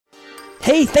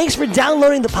Hey, thanks for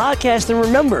downloading the podcast, and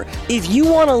remember, if you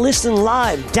want to listen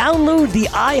live, download the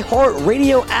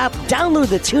iHeartRadio app, download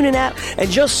the TuneIn app, and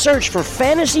just search for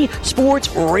Fantasy Sports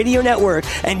Radio Network,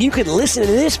 and you can listen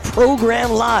to this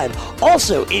program live.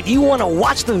 Also, if you want to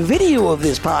watch the video of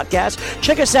this podcast,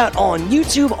 check us out on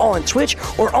YouTube, on Twitch,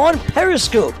 or on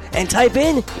Periscope, and type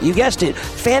in, you guessed it,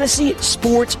 Fantasy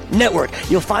Sports Network.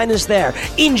 You'll find us there.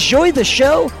 Enjoy the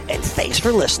show, and thanks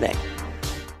for listening.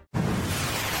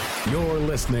 You're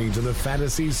listening to the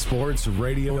Fantasy Sports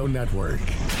Radio Network.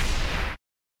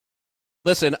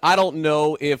 Listen, I don't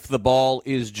know if the ball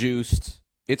is juiced.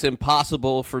 It's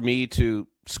impossible for me to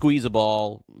squeeze a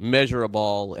ball, measure a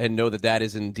ball, and know that that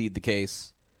is indeed the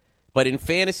case. But in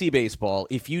fantasy baseball,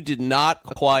 if you did not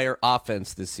acquire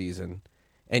offense this season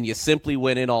and you simply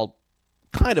went in all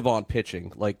kind of on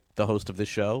pitching, like the host of this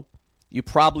show, you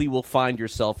probably will find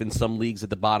yourself in some leagues at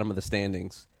the bottom of the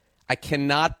standings. I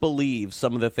cannot believe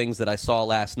some of the things that I saw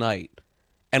last night,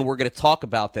 and we're going to talk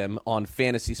about them on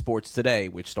Fantasy Sports Today,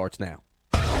 which starts now.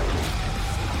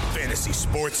 Fantasy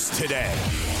Sports Today.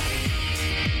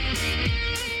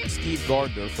 Steve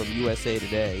Gardner from USA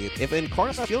Today. If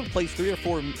Encarnacion plays 3 or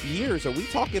 4 years, are we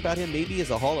talking about him maybe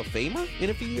as a Hall of Famer in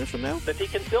a few years from now? That he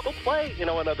can still play,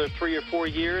 another 3 or 4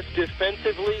 years.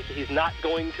 Defensively, he's not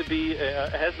going to be,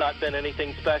 has not been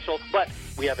anything special. But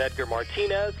we have Edgar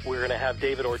Martinez. We're going to have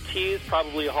David Ortiz,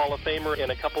 probably a Hall of Famer in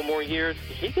a couple more years.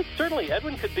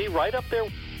 Edwin could be right up there.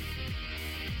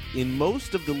 In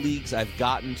most of the leagues, I've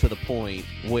gotten to the point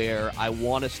where I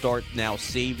want to start now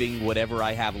saving whatever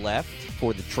I have left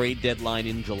for the trade deadline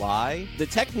in July. The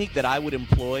technique that I would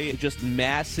employ is just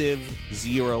massive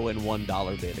 $0 and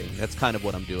 $1 bidding. That's kind of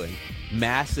what I'm doing.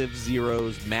 Massive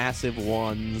zeros, massive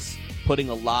ones, putting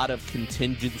a lot of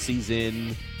contingencies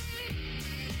in.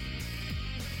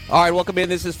 All right, welcome in.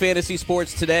 This is Fantasy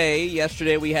Sports Today.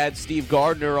 Yesterday we had Steve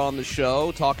Gardner on the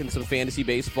show talking some fantasy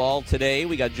baseball. Today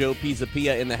we got Joe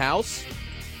Pisapia in the house.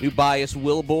 New bias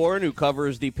Wilborn, who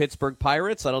covers the Pittsburgh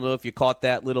Pirates. I don't know if you caught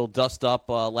that little dust-up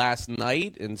last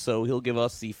night, and so he'll give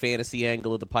us the fantasy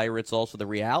angle of the Pirates, also the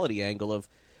reality angle of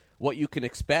what you can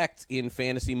expect in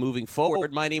fantasy moving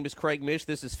forward. My name is Craig Mish.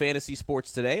 This is Fantasy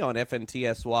Sports Today on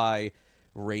FNTSY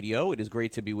Radio. It is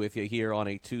great to be with you here on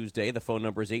a Tuesday. The phone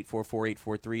number is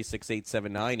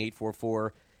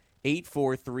 844-843-6879,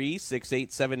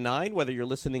 844-843-6879, whether you're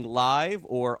listening live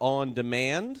or on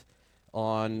demand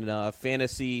on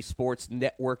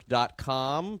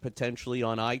fantasysportsnetwork.com, potentially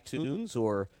on iTunes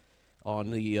or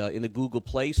on the in the Google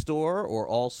Play Store, or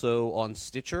also on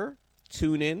Stitcher,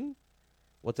 TuneIn.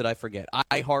 What did I forget?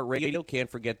 iHeartRadio, can't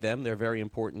forget them. They're very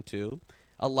important too.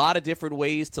 A lot of different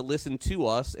ways to listen to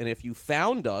us, and if you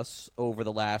found us over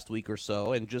the last week or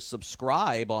so and just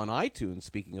subscribe on iTunes,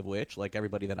 speaking of which, like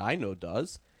everybody that I know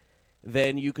does,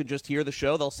 then you could just hear the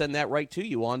show. They'll send that right to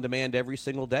you on demand every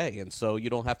single day, and so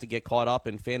you don't have to get caught up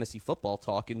in fantasy football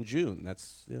talk in June.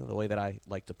 That's the way that I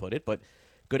like to put it. But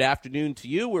good afternoon to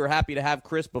you. We're happy to have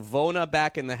Chris Bavona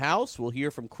back in the house. We'll hear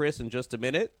from Chris in just a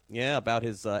minute, about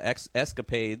his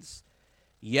escapades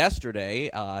yesterday.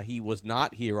 He was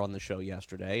not here on the show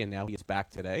yesterday, and now he is back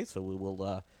today, so we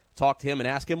will talk to him and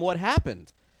ask him what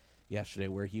happened yesterday,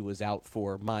 where he was out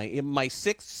for my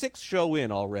sixth show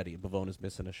in already. Bavona's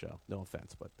missing a show. No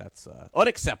offense, but that's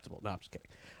unacceptable. No, I'm just kidding.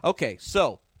 Okay,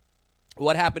 so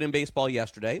what happened in baseball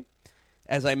yesterday?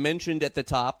 As I mentioned at the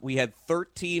top, we had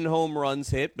 13 home runs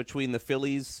hit between the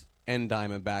Phillies and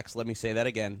Diamondbacks. Let me say that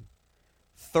again.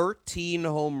 13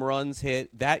 home runs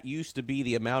hit. That used to be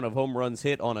the amount of home runs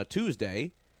hit on a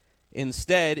Tuesday.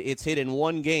 Instead, it's hit in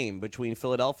one game between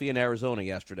Philadelphia and Arizona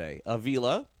yesterday.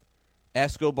 Avila,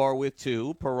 Escobar with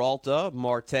 2, Peralta,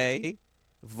 Marte,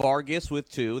 Vargas with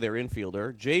 2, their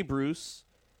infielder, Jay Bruce,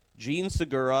 Gene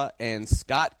Segura, and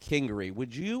Scott Kingery.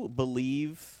 Would you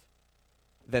believe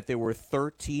that there were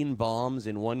 13 bombs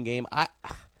in one game? I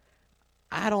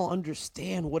don't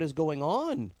understand what is going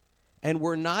on. And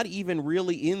we're not even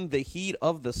really in the heat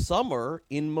of the summer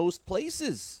in most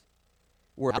places.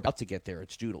 We're about to get there.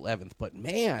 It's June 11th. But,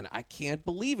 man, I can't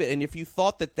believe it. And if you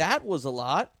thought that was a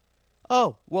lot,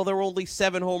 oh, well, there were only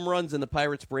 7 home runs in the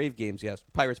Pirates-Brave game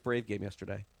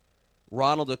yesterday.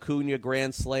 Ronald Acuna,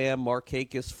 grand slam.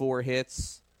 Markakis, 4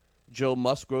 hits. Joe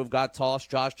Musgrove got tossed.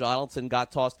 Josh Donaldson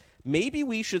got tossed. Maybe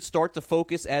we should start to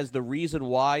focus as the reason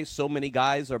why so many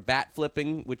guys are bat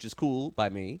flipping, which is cool by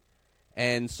me.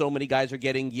 And so many guys are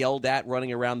getting yelled at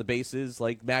running around the bases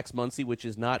like Max Muncy, which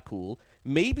is not cool.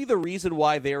 Maybe the reason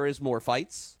why there is more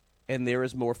fights and there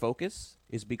is more focus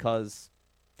is because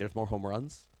there's more home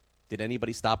runs. Did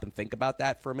anybody stop and think about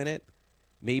that for a minute?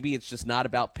 Maybe it's just not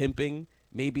about pimping.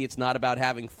 Maybe it's not about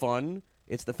having fun.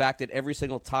 It's the fact that every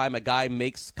single time a guy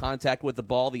makes contact with the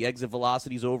ball, the exit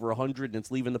velocity is over 100 and it's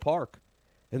leaving the park.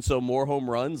 And so more home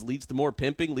runs leads to more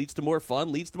pimping, leads to more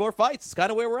fun, leads to more fights. It's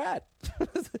kind of where we're at.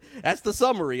 That's the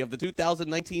summary of the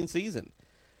 2019 season.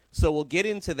 So we'll get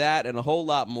into that and a whole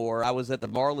lot more. I was at the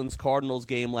Marlins-Cardinals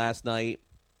game last night.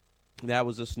 That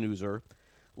was a snoozer.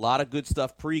 A lot of good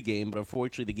stuff pregame, but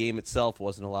unfortunately the game itself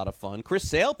wasn't a lot of fun. Chris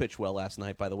Sale pitched well last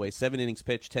night, by the way. 7 innings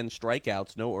pitched, 10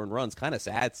 strikeouts, no earned runs. Kind of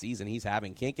sad season he's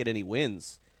having. Can't get any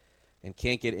wins and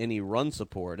can't get any run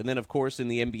support. And then, of course, in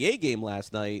the NBA game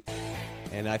last night,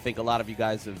 and I think a lot of you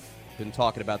guys have been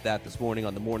talking about that this morning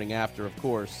on the morning after, of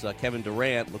course, Kevin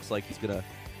Durant looks like he's going to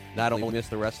not only miss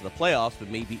the rest of the playoffs, but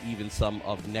maybe even some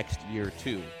of next year,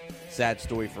 too. Sad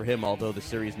story for him, although the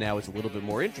series now is a little bit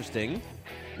more interesting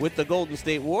with the Golden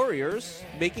State Warriors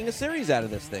making a series out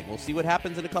of this thing. We'll see what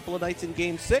happens in a couple of nights in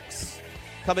Game 6.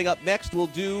 Coming up next, we'll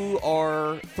do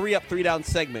our 3-Up, 3-Down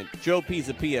segment. Joe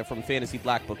Pisapia from Fantasy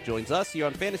Black Book joins us here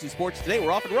on Fantasy Sports Today.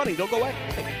 We're off and running. Don't go away.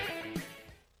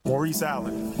 Maurice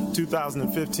Allen,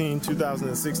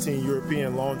 2015-2016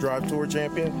 European Long Drive Tour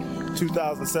champion,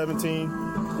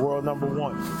 2017 world number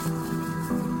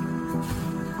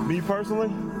 1. Me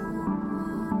personally,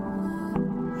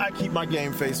 I keep my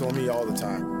game face on me all the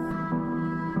time.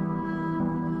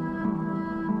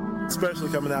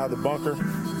 Especially coming out of the bunker,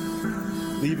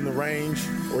 leaving the range,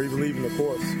 or even leaving the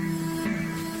course.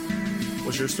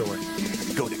 What's your story?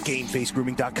 Go to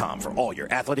GameFaceGrooming.com for all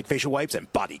your athletic facial wipes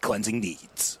and body cleansing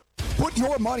needs. Put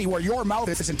your money where your mouth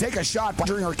is and take a shot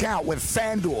during your account with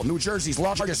FanDuel, New Jersey's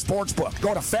largest sports book.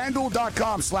 Go to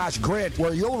FanDuel.com/grid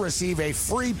where you'll receive a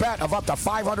free bet of up to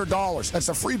 $500. That's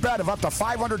a free bet of up to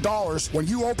 $500 when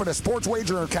you open a sports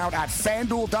wagering account at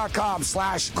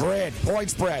FanDuel.com/grid.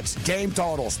 Point spreads, game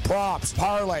totals, props,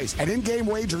 parlays, and in-game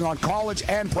wagering on college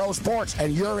and pro sports,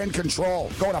 and you're in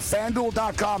control. Go to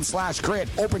FanDuel.com/grid.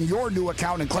 Open your new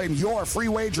account and claim your free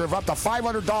wager of up to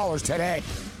 $500 today.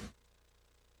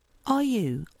 Are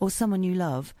you, or someone you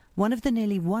love, one of the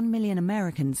nearly 1 million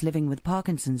Americans living with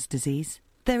Parkinson's disease?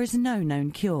 There is no known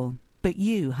cure, but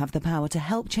you have the power to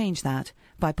help change that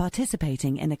by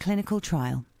participating in a clinical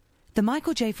trial. The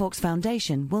Michael J. Fox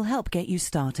Foundation will help get you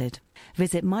started.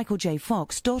 Visit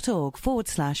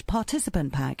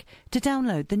michaeljfox.org/participant pack to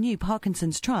download the new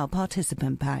Parkinson's Trial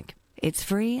Participant Pack. It's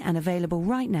free and available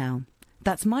right now.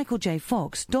 That's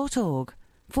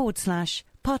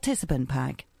michaeljfox.org/participant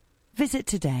pack. Visit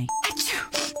today.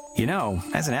 You know,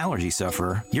 as an allergy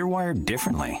sufferer, you're wired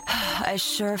differently. I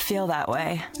sure feel that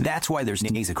way. That's why there's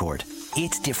Nasacort.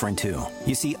 It's different, too.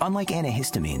 You see, unlike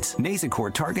antihistamines,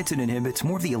 Nasacort targets and inhibits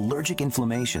more of the allergic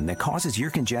inflammation that causes ear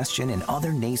congestion and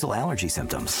other nasal allergy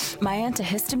symptoms. My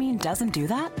antihistamine doesn't do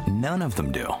that? None of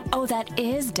them do. Oh, that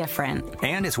is different.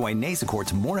 And it's why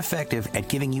Nasacort's more effective at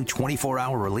giving you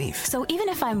 24-hour relief. So even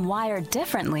if I'm wired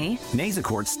differently...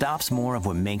 Nasacort stops more of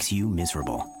what makes you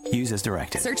miserable. Use as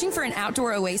directed. Searching for an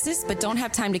outdoor oasis but don't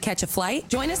have time to catch a flight?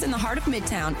 Join us in the heart of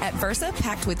Midtown at Versa,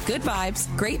 packed with good vibes,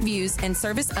 great views, and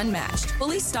service unmatched.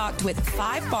 Fully stocked with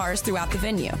 5 bars throughout the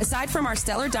venue. Aside from our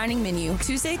stellar dining menu,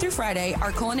 Tuesday through Friday,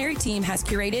 our culinary team has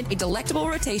curated a delectable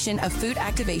rotation of food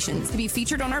activations to be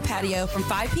featured on our patio from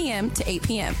 5 p.m. to 8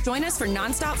 p.m. Join us for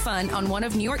nonstop fun on one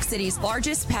of New York City's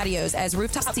largest patios as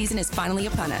rooftop season is finally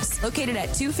upon us. Located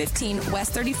at 215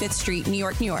 West 35th Street, New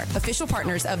York, New York. Official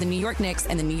partners of the New York Knicks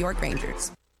and the New York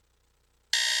Rangers.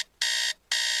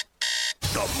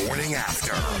 The morning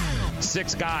after.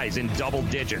 6 guys in double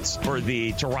digits for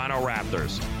the Toronto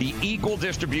Raptors. The equal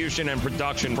distribution and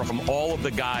production from all of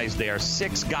the guys there.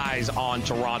 6 guys on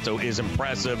Toronto is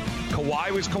impressive.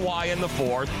 Kawhi was Kawhi in the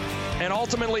fourth. And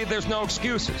ultimately, there's no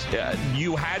excuses.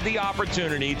 You had the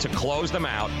opportunity to close them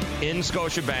out in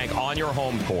Scotiabank on your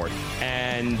home court,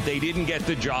 and they didn't get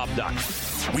the job done.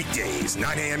 Weekdays,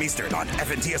 9 a.m. Eastern on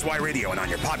FNTSY Radio and on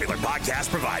your popular podcast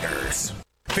providers.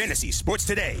 Fantasy Sports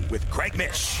Today with Craig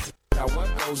Mish. Now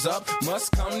what goes up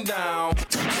must come down.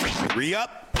 3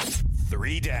 up,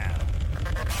 3 down.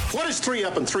 What does 3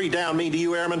 up and 3 down mean to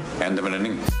you, Airman? End of an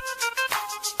inning.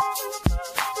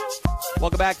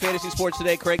 Welcome back, Fantasy Sports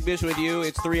Today. Craig Mish with you.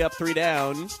 It's 3 up, 3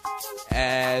 down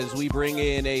as we bring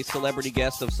in a celebrity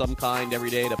guest of some kind every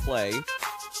day to play.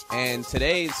 And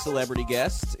today's celebrity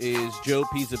guest is Joe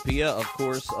Pisapia, of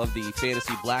course, of the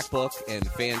Fantasy Black Book and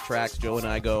Fan Tracks. Joe and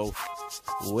I go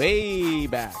way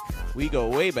back. We go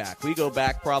way back. We go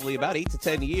back probably about 8 to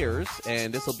 10 years,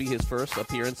 and this will be his first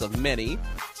appearance of many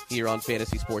here on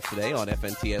Fantasy Sports Today on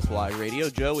FNTSY Radio.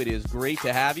 Joe, it is great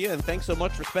to have you, and thanks so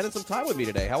much for spending some time with me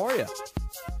today. How are you?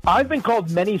 I've been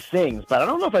called many things, but I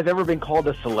don't know if I've ever been called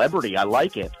a celebrity. I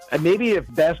like it. And maybe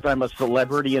at best I'm a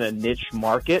celebrity in a niche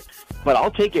market, but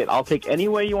I'll take it. I'll take any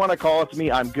way you want to call it to me.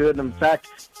 I'm good. In fact,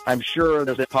 I'm sure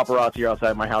there's a paparazzi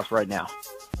outside my house right now.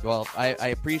 Well, I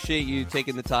appreciate you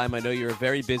taking the time. I know you're a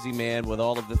very busy man with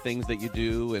all of the things that you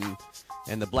do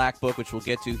and the Black Book, which we'll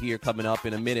get to here coming up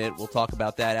in a minute. We'll talk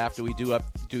about that after we do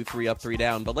 3 up, 3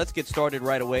 down. But let's get started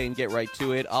right away and get right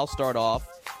to it. I'll start off.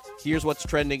 Here's what's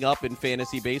trending up in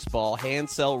fantasy baseball.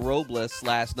 Hansel Robles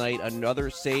last night, another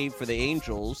save for the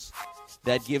Angels.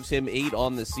 That gives him 8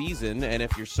 on the season. And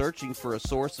if you're searching for a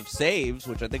source of saves,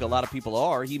 which I think a lot of people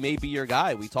are, he may be your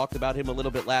guy. We talked about him a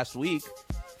little bit last week.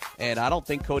 And I don't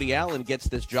think Cody Allen gets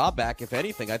this job back. If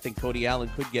anything, I think Cody Allen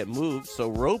could get moved.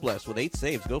 So Robles with 8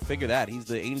 saves. Go figure that. He's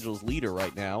the Angels' leader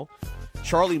right now.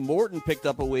 Charlie Morton picked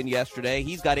up a win yesterday.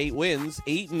 He's got 8 wins,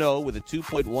 8-0 with a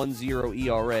 2.10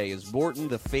 ERA. Is Morton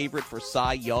the favorite for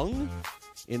Cy Young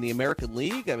in the American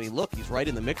League? I mean, look, he's right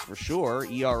in the mix for sure.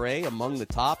 ERA among the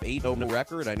top, 8-0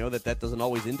 record. I know that doesn't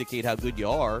always indicate how good you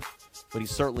are, but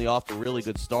he's certainly off to a really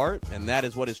good start, and that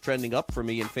is what is trending up for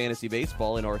me in fantasy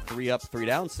baseball in our 3 up, 3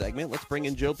 down segment. Let's bring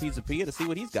in Joe Pisapia to see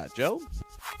what he's got. Joe?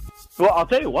 Well, I'll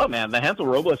tell you what, man, the Hansel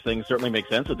Robles thing certainly makes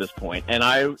sense at this point. And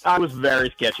I was very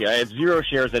sketchy. I had 0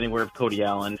 shares anywhere of Cody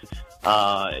Allen.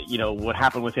 What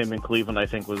happened with him in Cleveland, I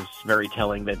think, was very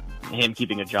telling that him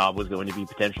keeping a job was going to be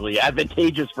potentially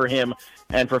advantageous for him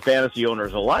and for fantasy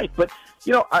owners alike. But,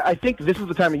 I think this is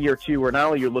the time of year, too, where not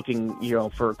only you're looking,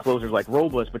 for closers like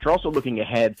Robles, but you're also looking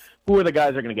ahead. Who are the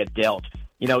guys that are going to get dealt?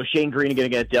 Shane Green going to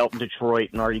get dealt in Detroit,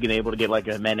 and are you going to be able to get like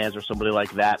a Menez or somebody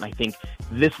like that? And I think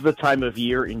this is the time of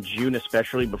year, in June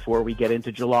especially, before we get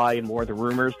into July and more of the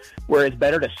rumors, where it's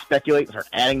better to speculate and start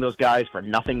adding those guys for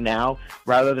nothing now,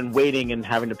 rather than waiting and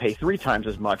having to pay 3 times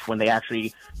as much when they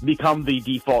actually become the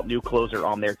default new closer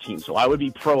on their team. So I would be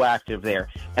proactive there.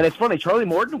 And it's funny, Charlie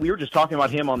Morton, we were just talking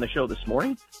about him on the show this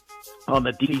morning, on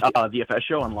the DFS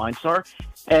show on Line Star,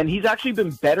 and he's actually been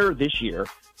better this year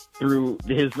through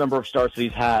his number of starts that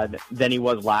he's had than he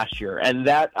was last year. And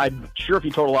that, I'm sure if you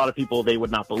told a lot of people, they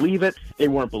would not believe it. They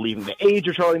weren't believing the age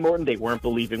of Charlie Morton. They weren't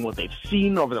believing what they've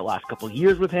seen over the last couple of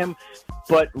years with him.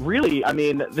 But really, I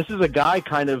mean, this is a guy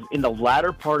kind of in the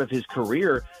latter part of his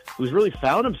career who's really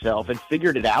found himself and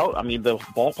figured it out. I mean, the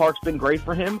ballpark's been great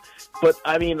for him. But,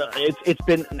 I mean, it's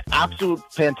been an absolute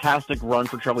fantastic run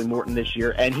for Charlie Morton this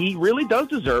year. And he really does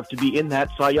deserve to be in that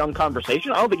Cy Young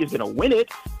conversation. I don't think he's going to win it,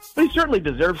 but he certainly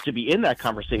deserves to be in that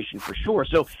conversation for sure.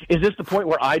 So is this the point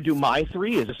where I do my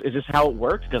 3? Is this how it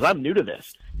works? Because I'm new to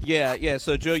this. Yeah.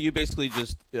 So, Joe, you basically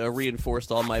just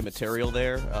reinforced all my material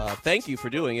there. Thank you for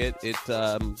doing it. It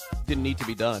didn't need to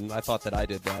be done. I thought that I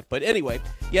did that. But anyway,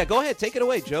 yeah, go ahead. Take it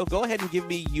away, Joe. Go ahead and give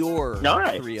me your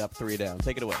 3 up, 3 down.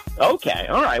 Take it away. Okay.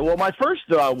 All right. Well, my first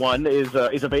one is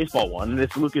a baseball one.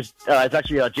 It's Lucas. It's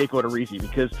actually Jake Odorizzi,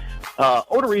 because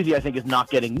Odorizzi, I think, is not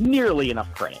getting nearly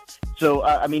enough credit. So,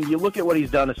 I mean, you look at what he's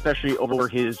done, especially over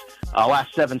his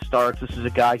last 7 starts. This is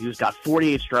a guy who's got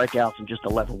 48 strikeouts and just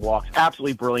 11 walks.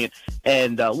 Absolutely brilliant.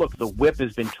 And look, the whip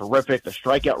has been terrific. The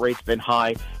strikeout rate's been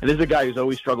high. And this is a guy who's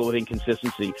always struggled with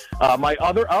inconsistency. My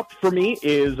other up for me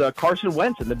is Carson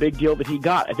Wentz and the big deal that he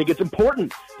got. I think it's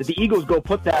important that the Eagles go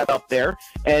put that up there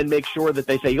and make sure that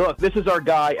they say, look, this is our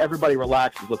guy. Everybody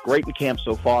relax. He's looked great in camp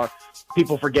so far.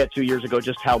 People forget 2 years ago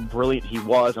just how brilliant he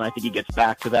was, and I think he gets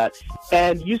back to that.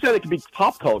 And you said it could be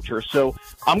pop culture, so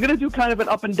I'm going to do kind of an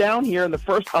up and down here, and the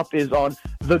first up is on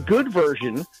the good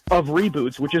version of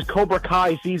reboots, which is Cobra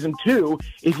Kai Season 2.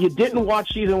 If you didn't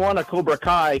watch Season 1 of Cobra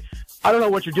Kai, I don't know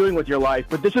what you're doing with your life,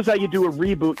 but this is how you do a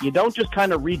reboot. You don't just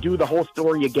kind of redo the whole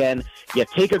story again. You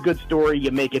take a good story,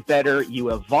 you make it better,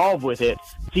 you evolve with it.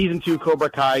 Season 2 Cobra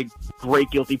Kai, great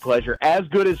guilty pleasure. As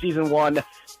good as Season 1,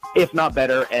 if not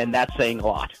better, and that's saying a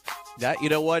lot. You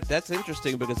know what? That's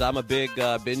interesting, because I'm a big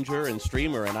binger and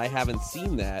streamer, and I haven't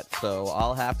seen that, so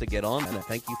I'll have to get on. And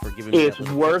thank you for giving me It's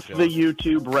worth the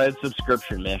YouTube Red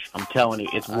subscription, Mish. I'm telling you,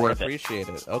 it's worth it. I appreciate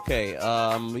it. Okay,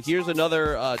 here's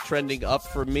another trending up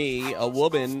for me. A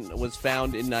woman was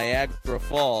found in Niagara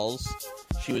Falls.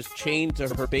 She was chained to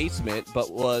her basement,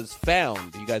 but was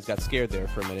found. You guys got scared there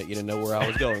for a minute. You didn't know where I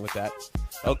was going with that.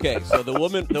 Okay, so the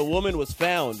woman was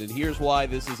found, and here's why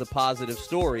this is a positive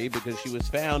story, because she was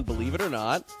found, believe it or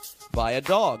not, by a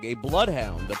dog, a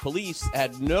bloodhound. The police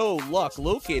had no luck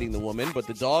locating the woman, but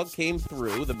the dog came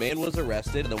through, the man was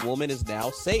arrested, and the woman is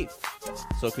now safe.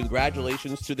 So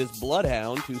congratulations to this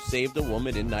bloodhound who saved a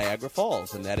woman in Niagara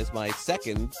Falls, and that is my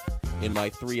second in my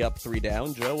 3 up, 3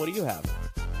 down. Joe, what do you have?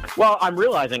 Well, I'm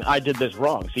realizing I did this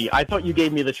wrong. See, I thought you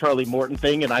gave me the Charlie Morton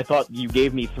thing, and I thought you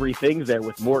gave me 3 things there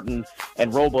with Morton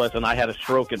and Robles, and I had a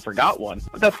stroke and forgot one.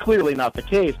 But that's clearly not the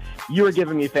case. You were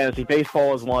giving me fantasy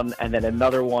baseball as one, and then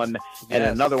another one, and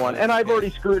another one. And I've already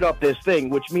screwed up this thing,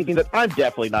 which means that I'm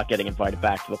definitely not getting invited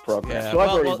back to the program. Yeah, so I've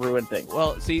already ruined things.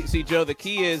 Well, see, Joe, the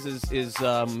key is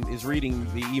reading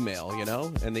the email,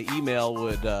 and the email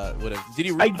would have. Did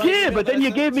you read? I did, but then you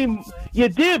gave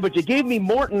me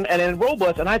Morton and then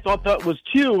Robles, and I thought that was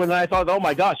 2, and then I thought, oh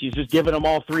my gosh, he's just giving them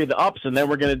all 3 of the ups, and then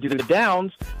we're going to do the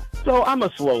downs. So I'm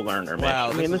a slow learner, man.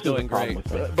 Wow, this is going great.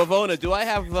 Bavona, do I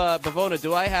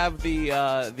have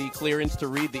the clearance to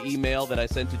read the email that I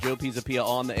sent to Joe Pisapia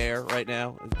on the air right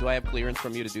now? Do I have clearance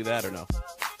from you to do that or no?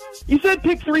 You said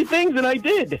pick 3 things, and I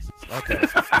did. Okay.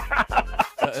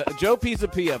 Joe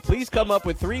Pisapia, please come up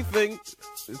with 3 things.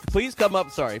 Please come up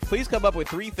with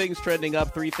 3 things trending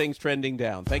up, 3 things trending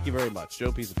down. Thank you very much,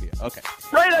 Joe Pisapia. Okay.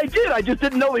 Right, I did. I just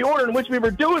didn't know the order in which we were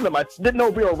doing them. I didn't know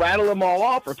if we were rattling them all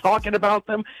off or talking about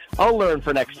them. I'll learn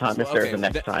for next time if there's a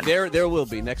next time. There will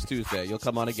be next Tuesday. You'll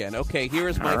come on again. Okay, here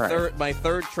is my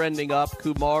third trending up.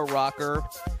 Kumar Rocker.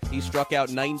 He struck out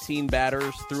 19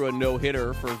 batters through a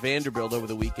no-hitter for Vanderbilt over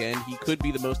the weekend. He could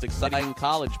be the most exciting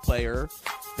college player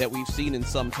that we've seen in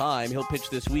some time. He'll pitch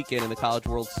this weekend in the College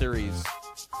World Series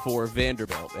for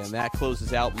Vanderbilt, and that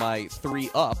closes out my 3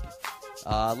 up.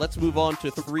 Let's move on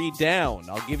to 3 down.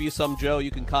 I'll give you some, Joe.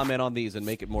 You can comment on these and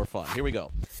make it more fun. Here we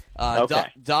go. Okay.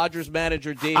 Dodgers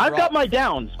manager Dave. I've got my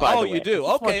downs. By the way. You do?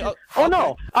 Okay.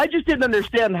 No, I just didn't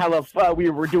understand how we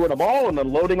were doing them all and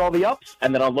then loading all the ups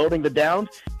and then unloading the downs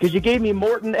because you gave me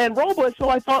Morton and Robles, so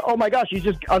I thought, oh my gosh, he's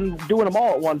just doing them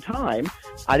all at one time.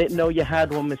 I didn't know you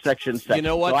had them in section. You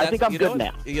know what? So I think I'm good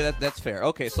now. Yeah, that's fair.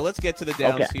 Okay, so let's get to the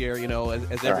downs here.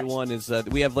 As everyone is,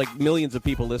 we have like millions of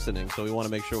people listening, so we want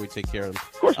to make sure we take care of them.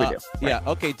 Of course we do. Right. Yeah.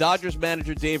 Okay. Dodgers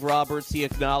manager Dave Roberts. He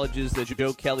acknowledges that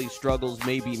Joe Kelly's struggles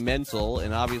may be mental,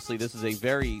 and obviously this is a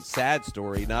very sad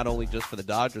story, not only just for the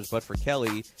Dodgers, but for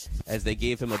Kelly, as they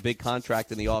gave him a big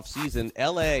contract in the offseason.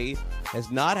 L.A. has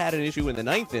not had an issue in the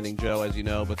 9th inning, Joe, as you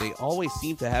know, but they always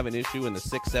seem to have an issue in the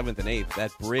 6th, 7th, and 8th.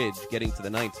 That bridge getting to the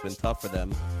 9th has been tough for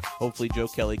them. Hopefully Joe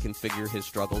Kelly can figure his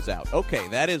struggles out. Okay,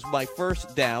 that is my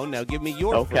first down. Now give me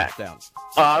your first down.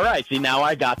 All right, see, now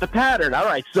I got the pattern. All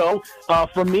right, so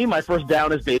for me, my first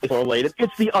down is baseball related.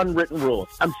 It's the unwritten rules.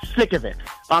 I'm sick of it.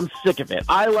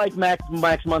 I like Max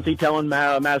Muncy telling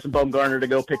Madison Bumgarner to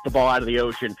go pick the ball out of the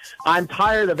ocean. I'm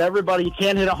tired of everybody. You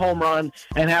can't hit a home run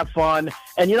and have fun.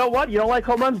 And you know what? You don't like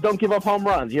home runs? Don't give up home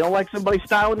runs. You don't like somebody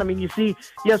styling? I mean, you see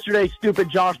yesterday, stupid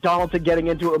Josh Donaldson getting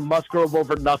into it with Musgrove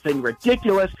over nothing.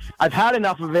 Ridiculous. I've had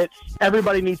enough of it.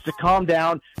 Everybody needs to calm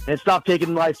down and stop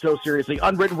taking life so seriously.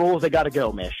 Unwritten rules, they got to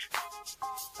go, Mish.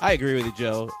 I agree with you,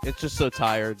 Joe. It's just so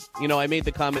tired. I made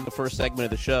the comment in the first segment of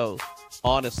the show,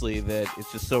 honestly, that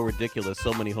it's just so ridiculous.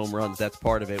 So many home runs. That's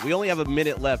part of it. We only have a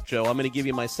minute left, Joe. I'm going to give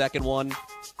you my second one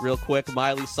real quick.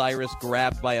 Miley Cyrus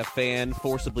grabbed by a fan,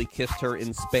 forcibly kissed her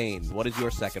in Spain. What is your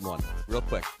second one? Real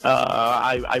quick.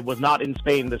 I was not in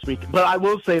Spain this week, but I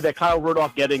will say that Kyle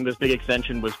Rudolph getting this big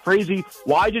extension was crazy.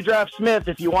 Why'd you draft Smith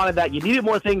if you wanted that? You needed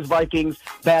more things, Vikings.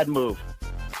 Bad move.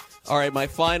 All right, my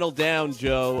final down,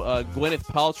 Joe. Gwyneth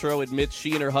Paltrow admits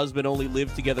she and her husband only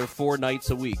live together 4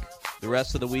 nights a week. The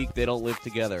rest of the week, they don't live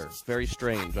together. Very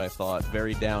strange, I thought.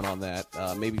 Very down on that.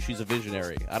 Maybe she's a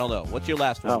visionary. I don't know. What's your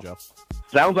last one, Joe?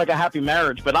 Sounds like a happy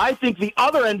marriage, but I think the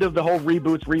other end of the whole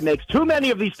reboots, remakes, too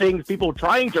many of these things, people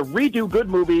trying to redo good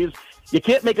movies. You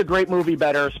can't make a great movie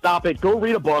better. Stop it. Go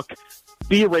read a book.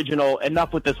 Be original.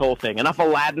 Enough with this whole thing. Enough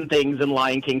Aladdin things and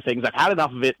Lion King things. I've had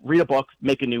enough of it. Read a book.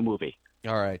 Make a new movie.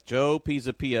 All right, Joe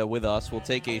Pisapia with us. We'll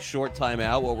take a short time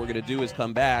out. What we're going to do is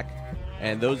come back,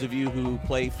 and those of you who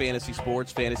play fantasy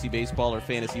sports, fantasy baseball, or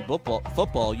fantasy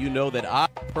football, you know that I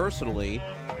personally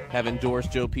have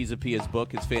endorsed Joe Pisapia's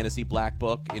book, his Fantasy Black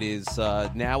Book. It is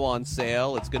now on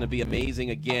sale. It's going to be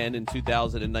amazing again in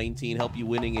 2019, help you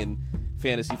winning in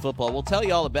fantasy football. We'll tell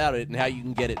you all about it and how you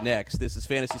can get it next. This is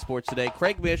Fantasy Sports Today.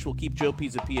 Craig Mish will keep Joe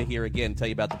Pisapia here again, tell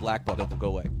you about the Black Book. Don't go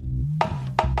away.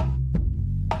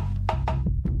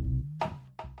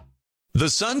 The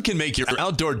sun can make your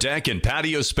outdoor deck and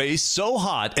patio space so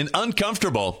hot and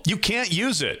uncomfortable you can't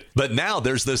use it. But now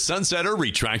there's the Sunsetter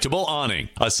Retractable Awning.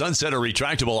 A Sunsetter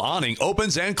Retractable Awning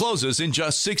opens and closes in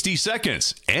just 60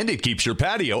 seconds, and it keeps your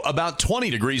patio about 20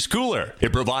 degrees cooler.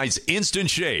 It provides instant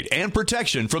shade and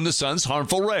protection from the sun's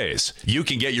harmful rays. You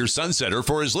can get your Sunsetter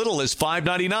for as little as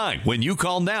 $5.99 when you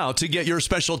call now to get your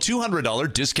special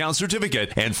 $200 discount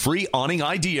certificate and free awning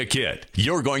idea kit.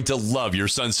 You're going to love your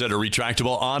Sunsetter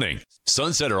Retractable Awning.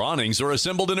 Sunsetter awnings are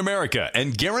assembled in America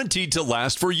and guaranteed to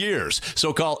last for years.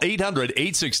 So call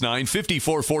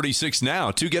 800-869-5446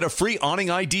 now to get a free awning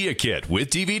idea kit with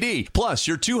DVD, plus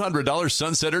your $200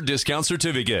 Sunsetter discount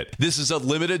certificate. This is a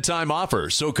limited time offer,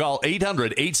 so call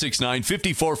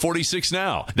 800-869-5446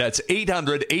 now. That's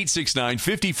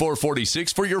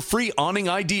 800-869-5446 for your free awning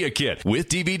idea kit with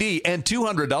DVD and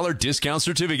 $200 discount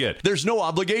certificate. There's no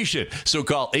obligation, so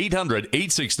call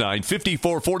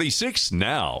 800-869-5446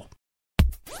 now.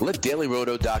 Let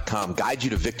DailyRoto.com guide you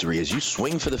to victory as you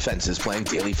swing for the fences playing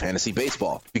daily fantasy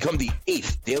baseball. Become the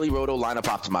 8th Daily Roto lineup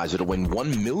optimizer to win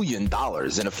 $1 million in a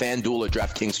FanDuel or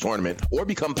DraftKings tournament, or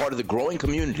become part of the growing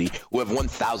community who have won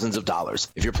thousands of dollars.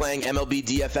 If you're playing MLB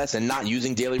DFS and not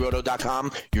using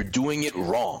DailyRoto.com, you're doing it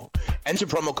wrong. Enter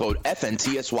promo code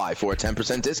FNTSY for a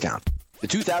 10% discount. The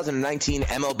 2019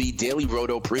 MLB Daily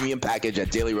Roto Premium Package at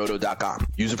DailyRoto.com.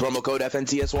 Use the promo code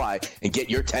FNTSY and get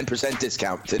your 10%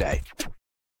 discount today.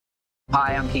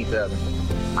 Hi, I'm Keith Urban.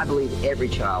 I believe every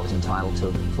child is entitled to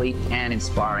a complete and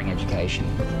inspiring education.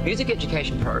 Music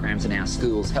education programs in our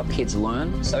schools help kids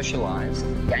learn, socialize,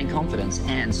 gain confidence,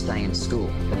 and stay in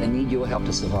school. But they need your help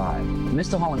to survive. The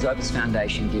Mr. Holland's Opus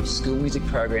Foundation gives school music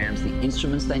programs the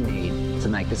instruments they need to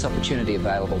make this opportunity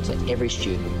available to every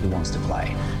student who wants to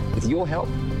play. With your help,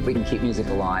 we can keep music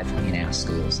alive in our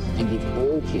schools and give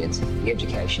all kids the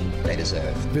education they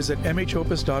deserve. Visit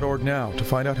mhopus.org now to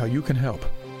find out how you can help.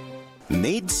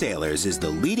 Maid Sailors is the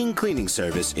leading cleaning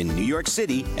service in New York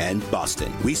City and Boston.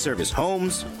 We service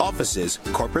homes, offices,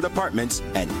 corporate apartments,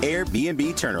 and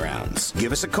Airbnb turnarounds.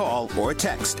 Give us a call or a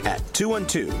text at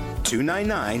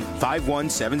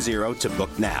 212-299-5170 to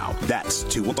book now. That's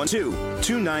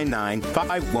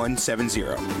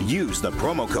 212-299-5170. Use the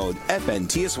promo code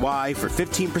FNTSY for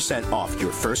 15% off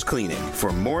your first cleaning.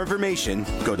 For more information,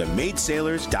 go to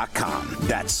maidsailors.com.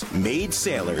 That's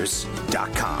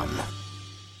maidsailors.com.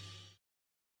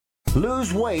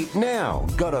 Lose weight now.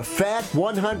 Go to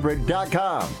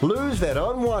fat100.com. Lose that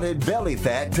unwanted belly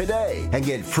fat today and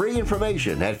get free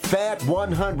information at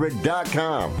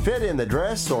fat100.com. Fit in the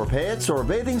dress or pants or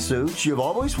bathing suits you've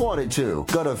always wanted to.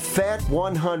 Go to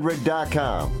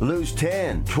fat100.com. Lose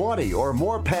 10, 20, or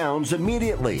more pounds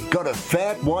immediately. Go to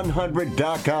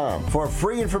fat100.com. For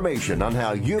free information on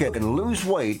how you can lose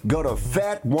weight, go to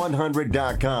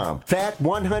fat100.com.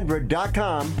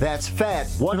 Fat100.com. That's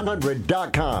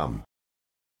fat100.com.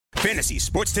 Fantasy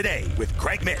Sports Today with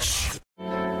Craig Mish.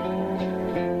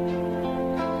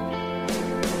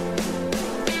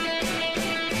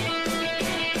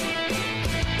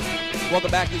 Welcome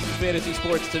back. This is Fantasy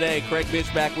Sports Today. Craig Mish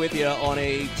back with you on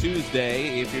a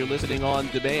Tuesday. If you're listening on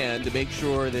demand, make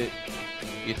sure that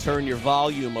you turn your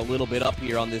volume a little bit up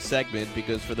here on this segment,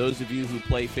 because for those of you who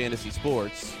play fantasy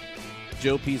sports,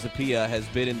 Joe Pisapia has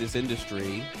been in this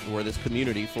industry or this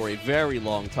community for a very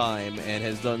long time and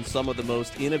has done some of the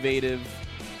most innovative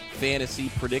fantasy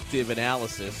predictive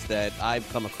analysis that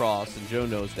I've come across, and Joe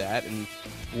knows that, and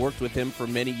worked with him for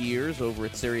many years over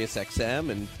at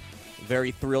SiriusXM, and very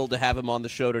thrilled to have him on the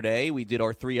show today. We did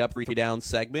our 3 Up, 3 Down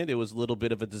segment. It was a little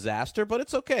bit of a disaster, but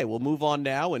it's okay. We'll move on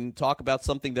now and talk about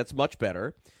something that's much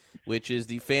better, which is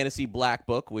the Fantasy Black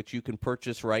Book, which you can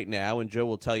purchase right now, and Joe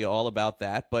will tell you all about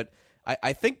that. But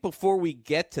I think before we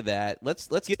get to that, let's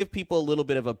give people a little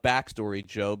bit of a backstory,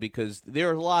 Joe, because there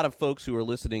are a lot of folks who are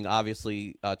listening,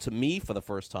 obviously, to me for the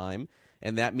first time,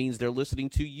 and that means they're listening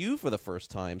to you for the first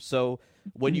time. So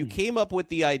when you came up with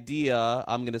the idea,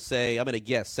 I'm going to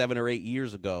guess 7 or 8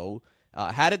 years ago,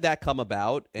 how did that come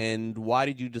about, and why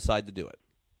did you decide to do it?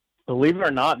 Believe it or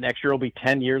not, next year will be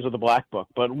 10 years of the Black Book.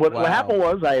 But what happened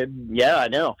was I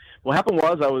know. What happened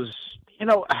was I was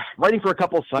writing for a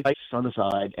couple of sites on the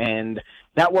side, and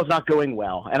that was not going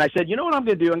well. And I said, you know what I'm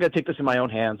going to do? I'm going to take this in my own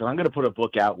hands, and I'm going to put a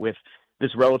book out with this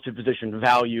relative position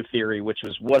value theory, which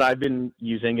is what I've been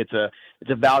using. It's a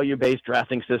value-based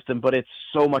drafting system, but it's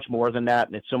so much more than that,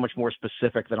 and it's so much more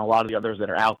specific than a lot of the others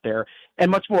that are out there, and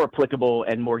much more applicable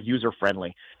and more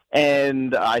user-friendly.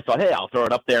 And I thought, hey, I'll throw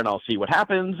it up there, and I'll see what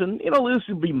happens, and, this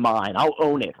will be mine. I'll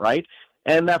own it, right?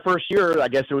 And that first year, I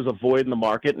guess there was a void in the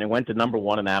market, and it went to number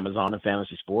 1 in Amazon in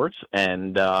fantasy sports.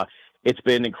 And it's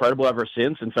been incredible ever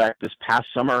since. In fact, this past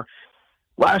summer,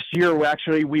 last year,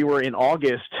 we were in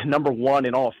August, number 1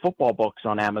 in all football books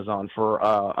on Amazon for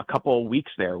a couple of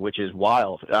weeks there, which is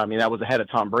wild. I mean, that was ahead of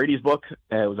Tom Brady's book.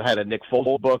 It was ahead of Nick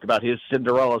Foles' book about his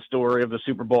Cinderella story of the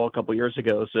Super Bowl a couple of years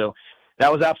ago. So that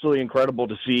was absolutely incredible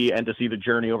to see the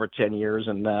journey over 10 years.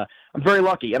 And I'm very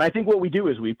lucky. And I think what we do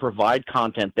is we provide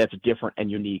content that's different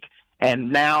and unique.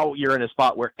 And now you're in a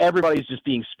spot where everybody's just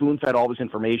being spoon-fed all this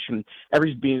information.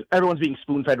 Everyone's being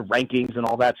spoon-fed rankings and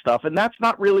all that stuff. And that's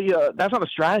not really that's not a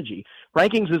strategy.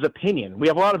 Rankings is opinion. We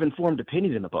have a lot of informed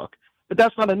opinion in the book, but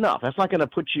that's not enough. That's not going to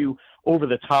put you over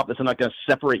the top. That's not going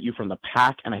to separate you from the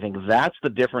pack. And I think that's the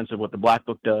difference of what the Black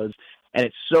Book does. And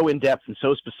it's so in-depth and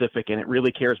so specific, and it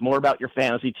really cares more about your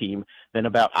fantasy team than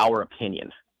about our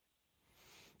opinion.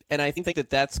 And I think that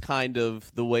that's kind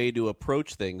of the way to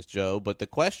approach things, Joe. But the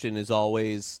question is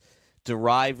always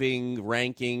deriving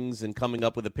rankings and coming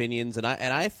up with opinions. And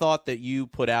I thought that you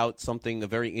put out a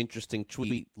very interesting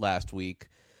tweet last week,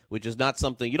 which is not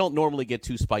something you don't normally get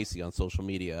too spicy on social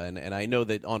media. And I know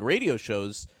that on radio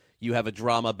shows you have a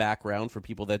drama background for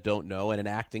people that don't know and an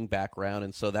acting background.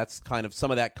 And so that's kind of some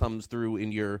of that comes through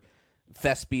in your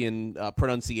thespian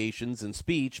pronunciations and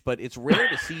speech. But it's rare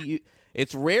to see you.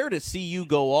 It's rare to see you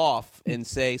go off and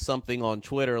say something on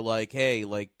Twitter like, hey,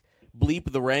 like,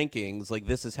 bleep the rankings, like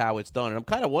this is how it's done. And I'm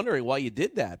kind of wondering why you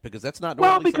did that, because that's not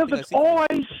normally because it's all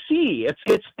I see.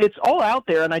 It's all out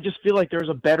there, and I just feel like there's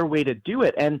a better way to do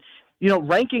it. And,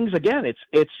 rankings, again,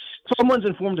 it's someone's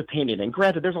informed opinion. And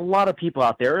granted, there's a lot of people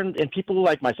out there, and people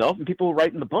like myself and people who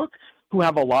write in the book who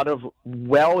have a lot of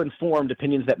well-informed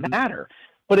opinions that matter.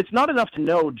 But it's not enough to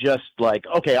know just like,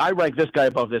 okay, I rank this guy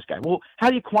above this guy. Well, how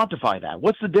do you quantify that?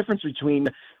 What's the difference between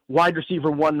wide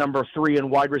receiver 1, number 3, and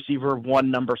wide receiver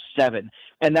 1, number 7?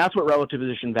 And that's what relative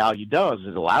position value does.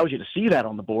 It allows you to see that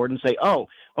on the board and say, oh,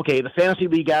 okay, the fantasy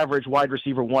league average wide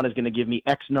receiver 1 is going to give me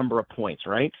X number of points,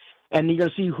 right? And you're going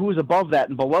to see who's above that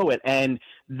and below it. And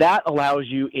that allows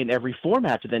you in every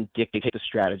format to then dictate the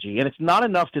strategy. And it's not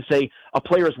enough to say a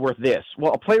player is worth this.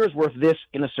 Well, a player is worth this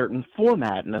in a certain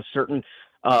format, in a certain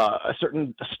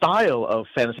style of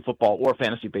fantasy football or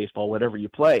fantasy baseball, whatever you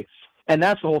play. And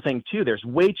that's the whole thing, too. There's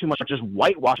way too much just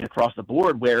whitewashing across the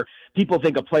board where people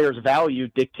think a player's value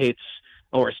dictates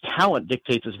or his talent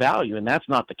dictates his value, and that's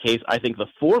not the case. I think the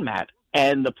format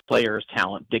and the player's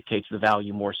talent dictates the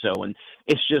value more so. And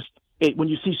it's just when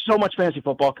you see so much fantasy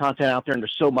football content out there and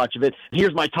there's so much of it,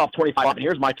 here's my top 25 and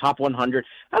here's my top 100.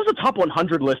 How does the top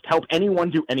 100 list help anyone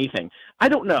do anything? I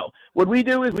don't know. What we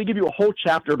do is we give you a whole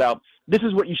chapter about this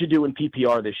is what you should do in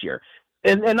PPR this year.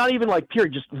 And not even like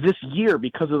period, just this year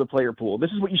because of the player pool.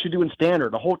 This is what you should do in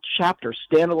standard, a whole chapter,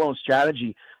 standalone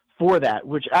strategy for that,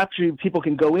 which actually people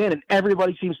can go in, and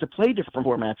everybody seems to play different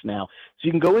formats now. So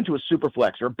you can go into a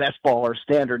Superflex or Best Ball or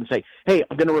Standard and say, hey,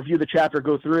 I'm going to review the chapter,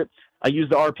 go through it. I use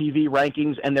the RPV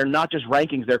rankings, and they're not just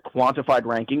rankings, they're quantified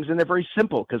rankings, and they're very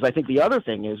simple because I think the other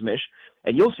thing is, Mish,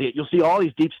 and you'll see all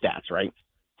these deep stats, right?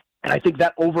 And I think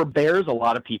that overbears a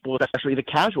lot of people, especially the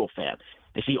casual fan.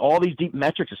 They see all these deep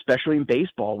metrics, especially in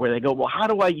baseball, where they go, well, how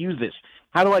do I use this?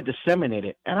 How do I disseminate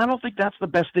it? And I don't think that's the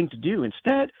best thing to do.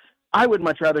 Instead, I would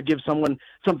much rather give someone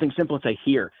something simple and say,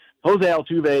 here, Jose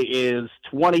Altuve is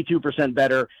 22%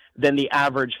 better than the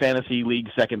average fantasy league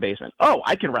second baseman. Oh,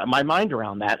 I can wrap my mind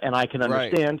around that, and I can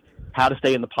understand how to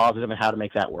stay in the positive and how to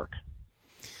make that work.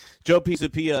 Joe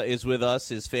Pisapia is with us.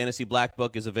 His Fantasy Black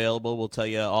Book is available. We'll tell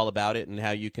you all about it and how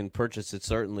you can purchase it,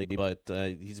 certainly. But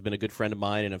he's been a good friend of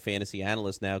mine and a fantasy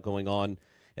analyst now going on,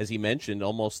 as he mentioned,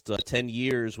 almost 10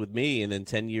 years with me and then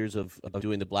 10 years of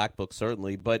doing the Black Book,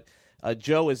 certainly. But,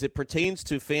 Joe, as it pertains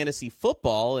to fantasy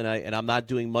football, and I'm not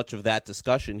doing much of that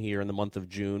discussion here in the month of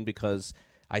June because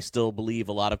I still believe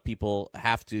a lot of people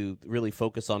have to really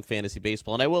focus on fantasy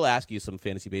baseball. And I will ask you some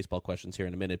fantasy baseball questions here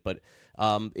in a minute. But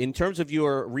in terms of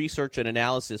your research and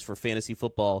analysis for fantasy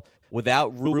football,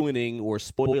 without ruining or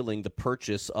spoiling the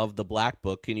purchase of the Black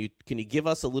Book, can you give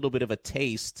us a little bit of a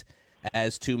taste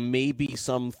as to maybe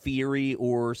some theory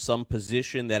or some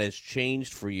position that has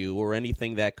changed for you or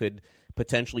anything that could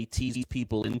potentially tease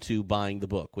people into buying the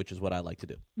book, which is what I like to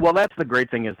do? Well, that's the great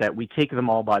thing is that we take them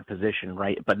all by position,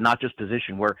 right? But not just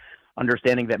position. We're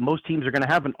understanding that most teams are going to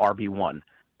have an RB1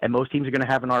 and most teams are going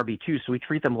to have an RB2. So we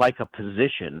treat them like a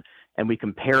position and we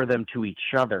compare them to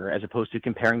each other as opposed to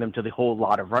comparing them to the whole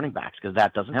lot of running backs because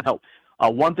that doesn't help.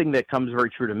 One thing that comes very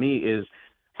true to me is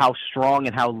how strong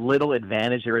and how little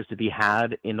advantage there is to be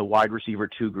had in the wide receiver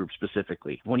 2 group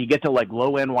specifically. When you get to like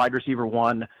low-end wide receiver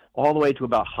 1 all the way to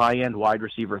about high-end wide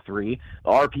receiver 3, the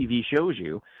RPV shows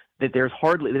you that there's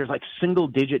like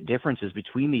single-digit differences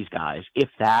between these guys, if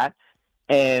that,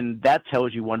 and that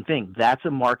tells you one thing. That's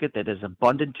a market that is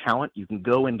abundant talent. You can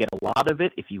go and get a lot of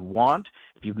it if you want.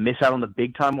 If you miss out on the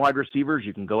big-time wide receivers,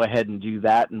 you can go ahead and do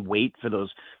that and wait for those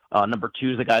number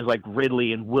 2s, the guys like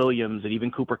Ridley and Williams and even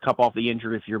Cooper Kupp off the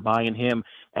injury if you're buying him.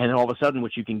 And then all of a sudden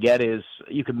what you can get is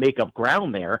you can make up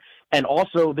ground there. And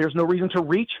also there's no reason to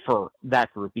reach for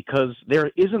that group because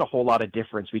there isn't a whole lot of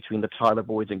difference between the Tyler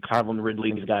Boyds and Calvin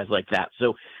Ridley and these guys like that.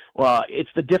 So it's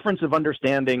the difference of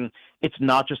understanding it's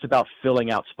not just about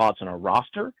filling out spots on a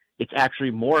roster. It's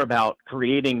actually more about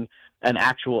creating an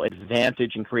actual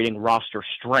advantage and creating roster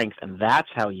strength, and that's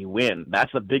how you win.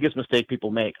 That's the biggest mistake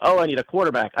people make. Oh, I need a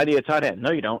quarterback. I need a tight end.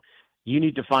 No, you don't. You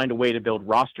need to find a way to build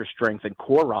roster strength and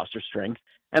core roster strength,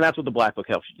 and that's what the Black Book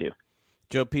helps you do.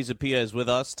 Joe Pisapia is with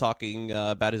us talking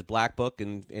about his Black Book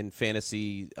in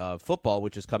fantasy football,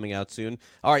 which is coming out soon.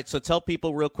 All right, so tell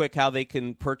people real quick how they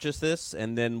can purchase this,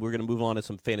 and then we're going to move on to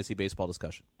some fantasy baseball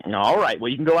discussion. All right. Well,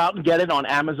 you can go out and get it on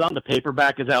Amazon. The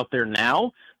paperback is out there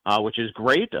now, which is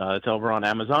great. It's over on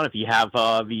Amazon. If you have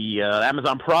the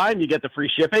Amazon Prime, you get the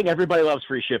free shipping. Everybody loves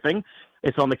free shipping.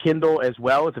 It's on the Kindle as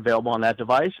well. It's available on that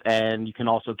device, and you can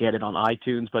also get it on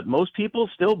iTunes. But most people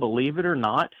still, believe it or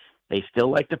not, they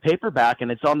still like the paperback, and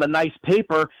it's on the nice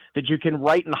paper that you can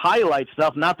write and highlight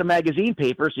stuff, not the magazine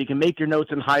paper, so you can make your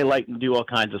notes and highlight and do all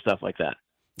kinds of stuff like that.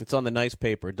 It's on the nice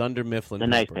paper, Dunder Mifflin paper.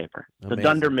 The nice paper. The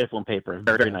Dunder Mifflin paper.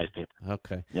 Very nice paper.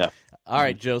 Okay. Yeah. All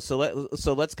right, Joe, so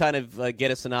let's kind of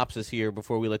get a synopsis here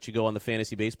before we let you go on the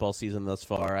fantasy baseball season thus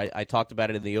far. I talked about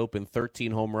it in the open,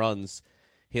 13 home runs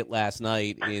hit last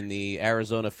night in the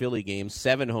Arizona-Philly game,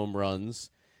 7 home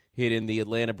runs hit in the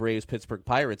Atlanta Braves-Pittsburgh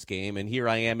Pirates game, and here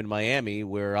I am in Miami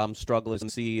where I'm struggling to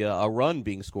see a run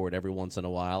being scored every once in a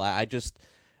while.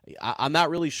 I'm not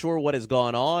really sure what has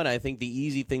gone on. I think the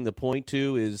easy thing to point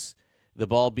to is the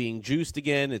ball being juiced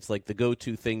again. It's like the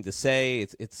go-to thing to say.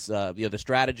 It's the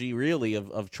strategy really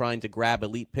of trying to grab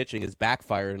elite pitching has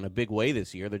backfired in a big way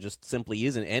this year. There just simply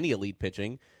isn't any elite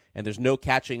pitching, and there's no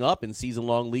catching up in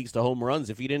season-long leagues to home runs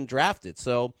if you didn't draft it.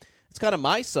 So it's kind of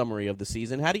my summary of the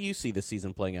season. How do you see the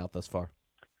season playing out thus far?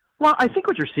 Well, I think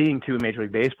what you're seeing, too, in Major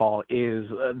League Baseball is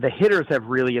the hitters have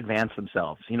really advanced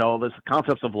themselves. You know, the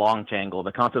concepts of long tangle,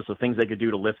 the concepts of things they could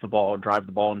do to lift the ball and drive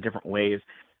the ball in different ways,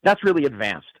 that's really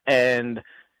advanced. And,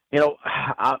 you know,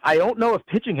 I don't know if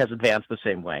pitching has advanced the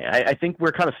same way. I think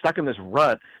we're kind of stuck in this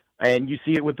rut. And you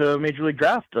see it with the Major League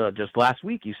Draft just last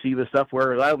week. You see the stuff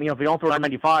where, if you don't throw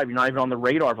 995, you're not even on the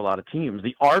radar of a lot of teams.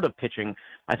 The art of pitching,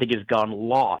 I think, has gone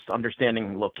lost.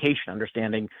 Understanding location,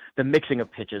 understanding the mixing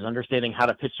of pitches, understanding how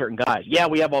to pitch certain guys. Yeah,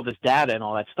 we have all this data and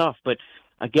all that stuff, but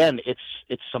again,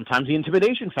 it's sometimes the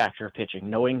intimidation factor of pitching,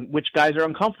 knowing which guys are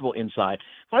uncomfortable inside.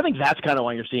 So I think that's kind of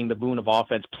why you're seeing the boon of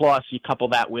offense. Plus, you couple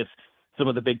that with some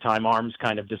of the big-time arms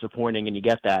kind of disappointing, and you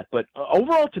get that. But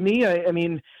overall, to me,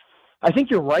 I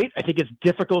think you're right. I think it's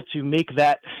difficult to make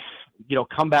that,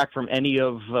 come back from any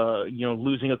of,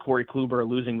 losing a Corey Kluber or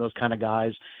losing those kind of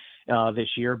guys this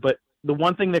year. But the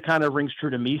one thing that kind of rings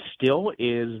true to me still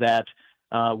is that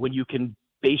when you can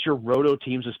base your roto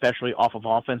teams, especially off of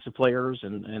offensive players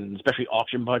and especially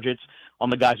auction budgets on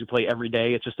the guys who play every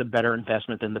day, it's just a better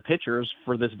investment than the pitchers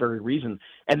for this very reason.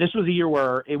 And this was a year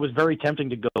where it was very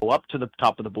tempting to go up to the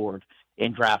top of the board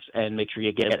in drafts and make sure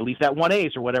you get at least that one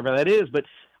ace or whatever that is. But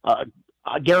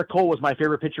Garrett Cole was my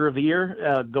favorite pitcher of the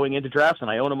year going into drafts,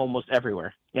 and I own him almost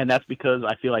everywhere. And that's because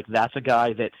I feel like that's a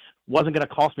guy that wasn't going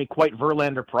to cost me quite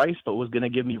Verlander price, but was going to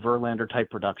give me Verlander-type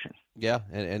production. Yeah,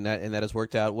 and that has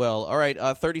worked out well. All right,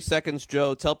 30 seconds,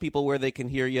 Joe. Tell people where they can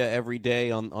hear you every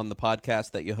day on the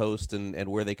podcast that you host and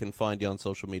where they can find you on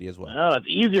social media as well. It's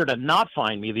easier to not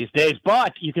find me these days,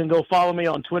 but you can go follow me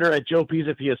on Twitter at Joe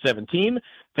Pisapia17.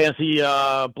 Fantasy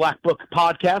Black Book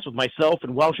podcast with myself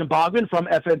and Welsh and Bogman from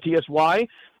FNTSY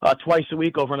twice a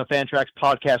week over on the Fantrax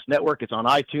Podcast Network. It's on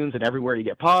iTunes and everywhere you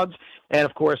get pods. And,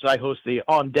 of course, I host the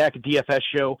On Deck DFS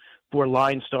show for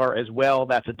Line Star as well.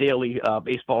 That's a daily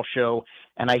baseball show.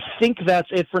 And I think that's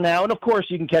it for now. And, of course,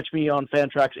 you can catch me on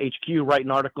Fantrax HQ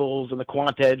writing articles in the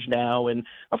Quant Edge now. And,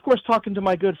 of course, talking to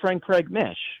my good friend Craig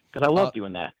Mish, because I love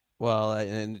doing that. Well,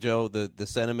 and Joe, the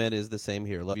sentiment is the same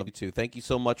here. Love you too. Thank you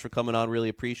so much for coming on. Really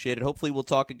appreciate it. Hopefully we'll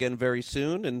talk again very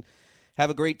soon, and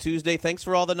have a great Tuesday. Thanks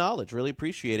for all the knowledge. Really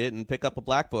appreciate it. And pick up a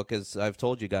Black Book, as I've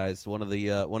told you guys, one of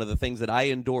the things that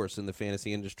I endorse in the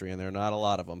fantasy industry, and there are not a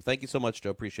lot of them. Thank you so much, Joe.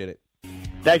 Appreciate it.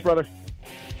 Thanks, brother.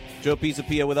 Joe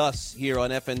Pisapia with us here on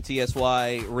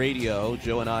FNTSY Radio.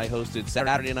 Joe and I hosted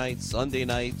Saturday nights, Sunday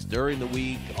nights, during the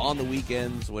week, on the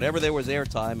weekends, whenever there was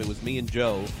airtime. It was me and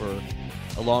Joe for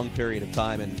a long period of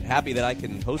time, and happy that I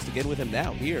can host again with him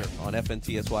now here on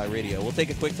FNTSY Radio. We'll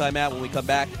take a quick time out. When we come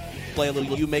back, play a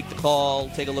little You Make the Call,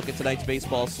 take a look at tonight's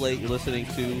baseball slate. You're listening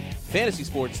to Fantasy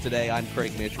Sports Today. I'm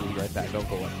Craig Mish. We'll be right back. Don't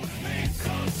go away.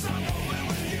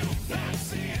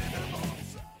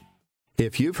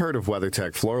 If you've heard of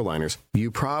WeatherTech floor liners, you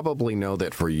probably know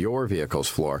that for your vehicle's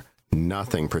floor,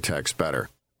 nothing protects better.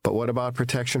 But what about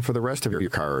protection for the rest of your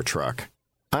car or truck?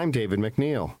 I'm David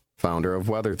McNeil, founder of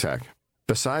WeatherTech.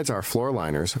 Besides our floor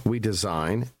liners, we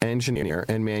design, engineer,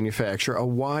 and manufacture a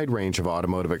wide range of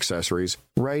automotive accessories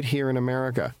right here in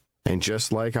America. And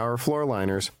just like our floor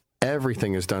liners,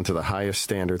 everything is done to the highest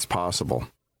standards possible.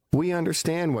 We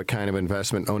understand what kind of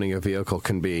investment owning a vehicle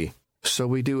can be, so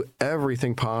we do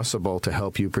everything possible to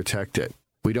help you protect it.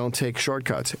 We don't take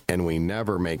shortcuts, and we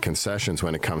never make concessions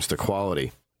when it comes to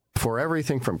quality. For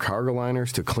everything from cargo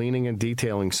liners to cleaning and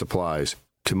detailing supplies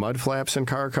to mud flaps and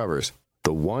car covers,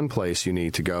 the one place you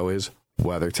need to go is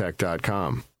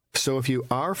WeatherTech.com. So if you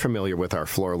are familiar with our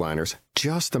floor liners,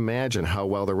 just imagine how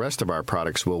well the rest of our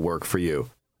products will work for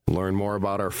you. Learn more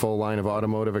about our full line of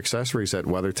automotive accessories at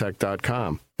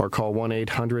WeatherTech.com or call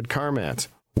 1-800-CarMats.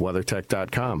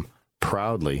 WeatherTech.com.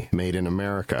 Proudly made in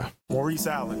America. Maurice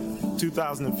Allen,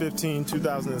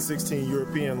 2015-2016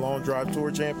 European Long Drive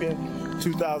Tour Champion,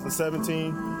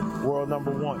 2017 World Number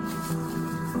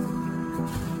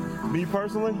 1. Me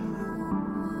personally,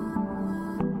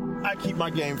 I keep my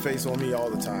game face on me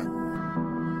all the time.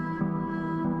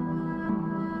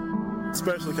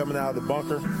 Especially coming out of the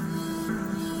bunker,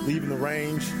 leaving the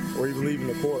range, or even leaving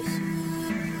the course.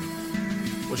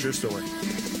 What's your story?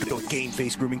 Go to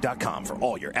GameFaceGrooming.com for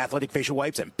all your athletic facial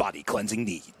wipes and body cleansing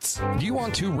needs. Do you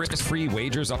want 2 risk-free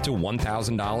wagers up to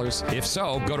 $1,000? If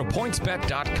so, go to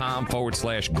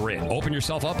PointsBet.com/grid. Open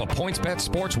yourself up a PointsBet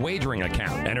sports wagering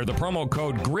account. Enter the promo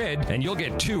code GRID, and you'll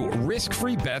get 2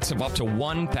 risk-free bets of up to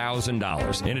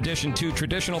 $1,000. In addition to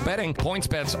traditional betting,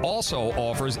 PointsBet also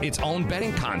offers its own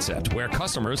betting concept, where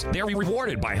customers, they're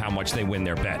rewarded by how much they win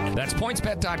their bet. That's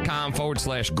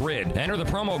PointsBet.com/grid. Enter the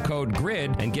promo code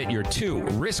GRID and get your 2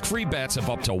 risk-free bets of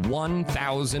up to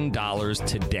 $1,000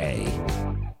 today.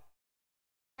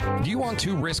 Do you want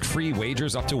 2 risk-free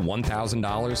wagers up to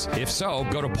 $1,000? If so,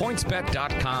 go to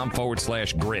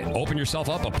PointsBet.com/grid. Open yourself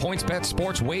up a PointsBet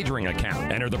sports wagering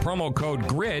account. Enter the promo code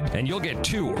GRID, and you'll get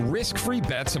 2 risk-free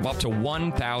bets of up to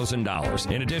 $1,000.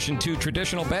 In addition to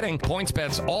traditional betting,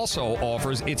 PointsBet also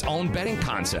offers its own betting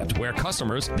concept, where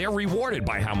customers, they're rewarded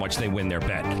by how much they win their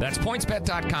bet. That's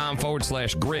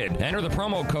PointsBet.com/grid. Enter the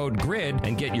promo code GRID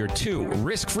and get your 2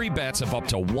 risk-free bets of up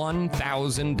to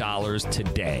 $1,000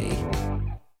 today.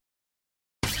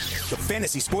 The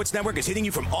Fantasy Sports Network is hitting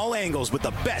you from all angles with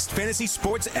the best fantasy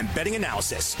sports and betting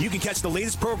analysis. You can catch the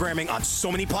latest programming on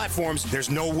so many platforms, there's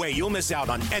no way you'll miss out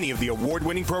on any of the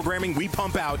award-winning programming we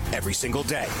pump out every single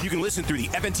day. You can listen through the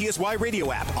FNTSY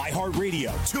radio app,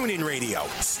 iHeartRadio, TuneIn Radio,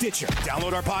 Stitcher.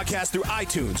 Download our podcast through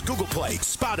iTunes, Google Play,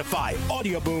 Spotify,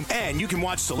 Audio Boom, and you can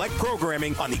watch select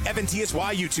programming on the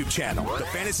FNTSY YouTube channel. The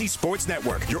Fantasy Sports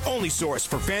Network, your only source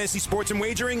for fantasy sports and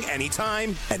wagering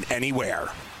anytime and anywhere.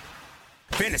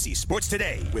 Fantasy Sports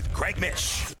Today with Craig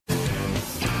Mish.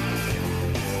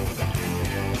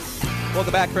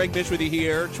 Welcome back. Craig Mish with you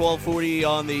here. 1240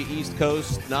 on the East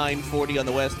Coast, 940 on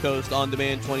the West Coast, on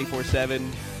demand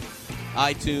 24/7.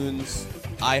 iTunes,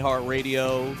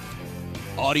 iHeartRadio,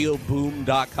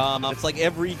 audioboom.com. It's like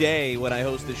every day when I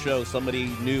host the show, somebody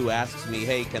new asks me,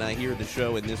 hey, can I hear the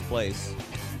show in this place?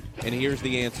 And here's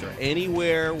the answer.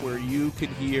 Anywhere where you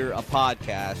can hear a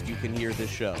podcast, you can hear this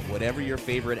show, whatever your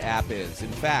favorite app is. In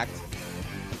fact,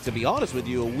 to be honest with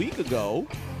you, a week ago,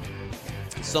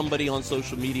 somebody on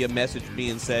social media messaged me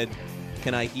and said,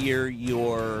 can I hear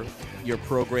your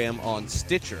program on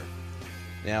Stitcher?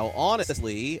 Now,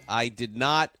 honestly, I did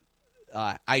not,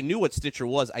 I knew what Stitcher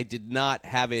was. I did not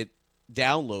have it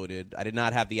downloaded. I did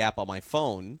not have the app on my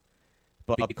phone.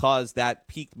 But because that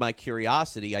piqued my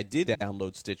curiosity, I did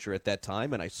download Stitcher at that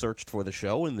time, and I searched for the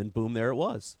show, and then boom, there it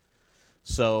was.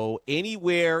 So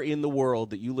anywhere in the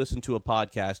world that you listen to a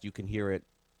podcast, you can hear it,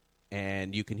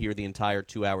 and you can hear the entire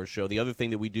 2-hour show. The other thing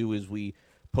that we do is we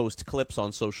post clips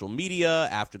on social media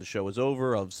after the show is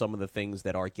over of some of the things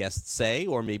that our guests say,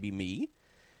 or maybe me.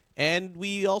 And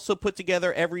we also put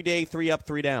together every day 3 up,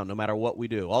 3 down, no matter what we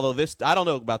do. Although this, I don't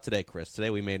know about today, Chris.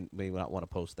 Today we may not want to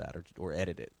post that or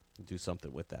edit it. Do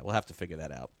something with that. We'll have to figure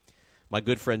that out. My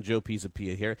good friend Joe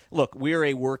Pisapia here. Look, we're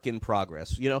a work in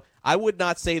progress. You know, I would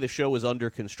not say the show is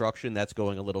under construction. That's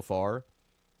going a little far,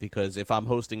 because if I'm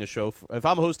hosting a show, if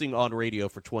I'm hosting on radio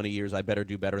for 20 years, I better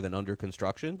do better than under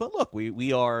construction. But look,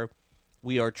 we are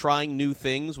trying new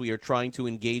things. We are trying to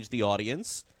engage the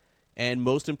audience, and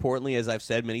most importantly, as I've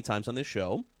said many times on this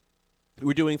show,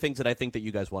 we're doing things that I think that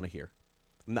you guys want to hear.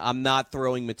 I'm not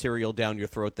throwing material down your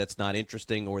throat that's not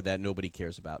interesting or that nobody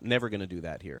cares about. Never going to do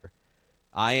that here.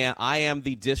 I am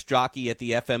the disc jockey at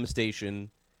the FM station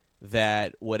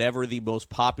that whatever the most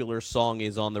popular song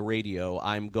is on the radio,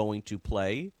 I'm going to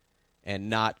play and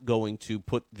not going to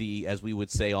put the, as we would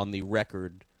say on the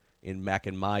record back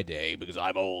in my day, because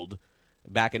I'm old,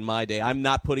 back in my day. I'm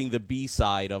not putting the B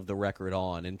side of the record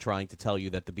on and trying to tell you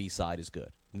that the B side is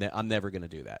good. I'm never going to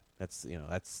do that. That's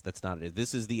not it.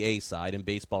 This is the A side, and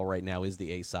baseball right now is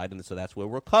the A side, and so that's where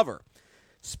we'll cover.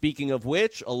 Speaking of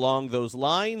which, along those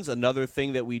lines, another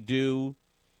thing that we do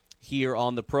here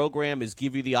on the program is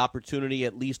give you the opportunity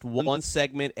at least one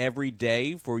segment every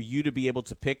day for you to be able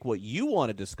to pick what you want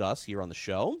to discuss here on the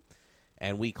show.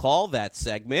 And we call that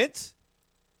segment,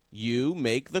 You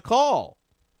Make the Call.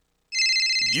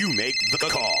 You make the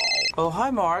call. Oh,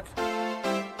 hi, Mark.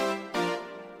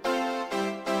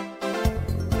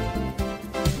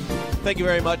 Thank you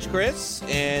very much, Chris.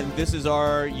 And this is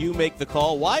our You Make the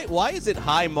Call. Why is it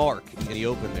Hi Mark in the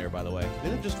open there, by the way? I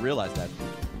didn't just realize that.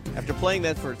 After playing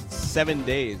that for 7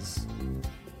 days,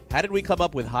 how did we come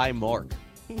up with Hi Mark?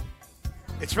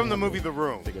 It's from the movie The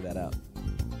Room. Figure that out.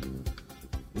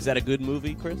 Is that a good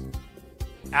movie, Chris?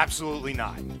 Absolutely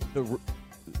not.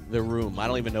 The Room. I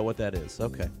don't even know what that is.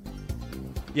 Okay.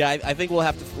 Yeah, I think we'll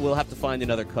have to find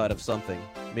another cut of something.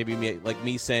 Maybe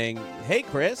me saying, "Hey,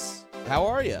 Chris, how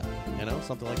are you?"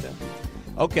 Something like that.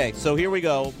 Okay, so here we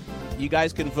go. You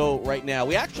guys can vote right now.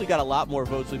 We actually got a lot more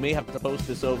votes. We may have to post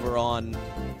this over on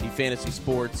the Fantasy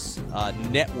Sports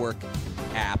Network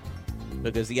app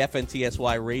because the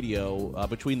FNTSY radio,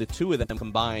 between the two of them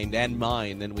combined and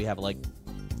mine, then we have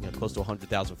close to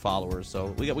 100,000 followers.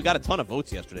 So we got a ton of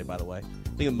votes yesterday, by the way.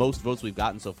 I think the most votes we've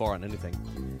gotten so far on anything.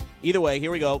 Either way,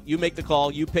 here we go. You make the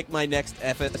call. You pick my next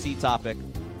FSC topic.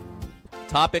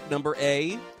 Topic number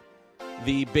A,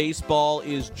 the baseball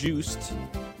is juiced.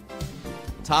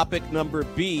 Topic number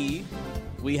B,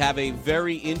 we have a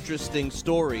very interesting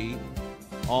story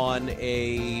on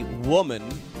a woman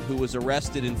who was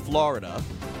arrested in Florida.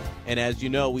 And as you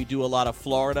know, we do a lot of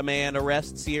Florida man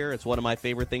arrests here. It's one of my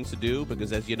favorite things to do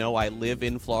because, as you know, I live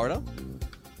in Florida.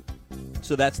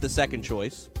 So that's the second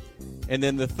choice. And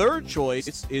then the third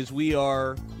choice is we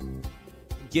are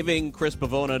giving Chris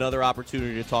Pavona another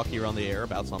opportunity to talk here on the air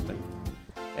about something.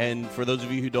 And for those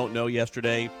of you who don't know,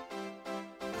 yesterday,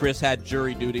 Chris had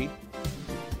jury duty,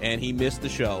 and he missed the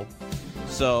show.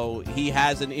 So he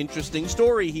has an interesting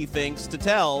story, he thinks, to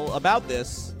tell about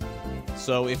this.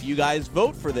 So if you guys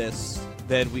vote for this,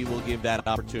 then we will give that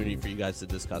opportunity for you guys to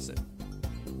discuss it.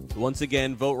 Once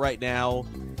again, vote right now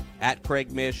at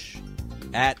Craig Mish,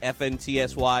 at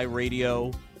FNTSY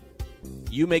Radio.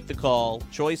 You make the call.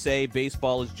 Choice A,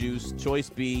 baseball is juice. Choice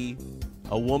B,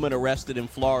 a woman arrested in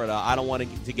Florida. I don't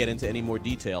want to get into any more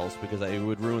details because it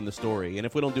would ruin the story. And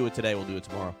if we don't do it today, we'll do it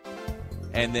tomorrow.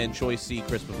 And then choice C,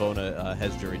 Chris Pavona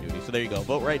has jury duty. So there you go.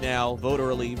 Vote right now. Vote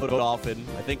early. Vote often.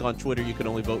 I think on Twitter you can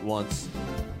only vote once.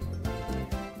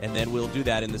 And then we'll do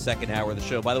that in the second hour of the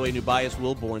show. By the way, Nubias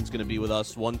Wilborn's going to be with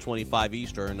us 1:25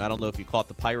 Eastern. I don't know if you caught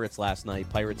the Pirates last night,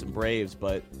 Pirates and Braves,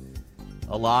 but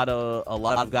a lot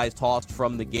of guys tossed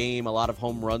from the game. A lot of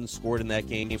home runs scored in that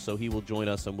game. So he will join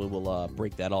us and we will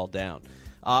break that all down.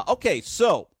 Okay,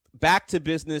 so back to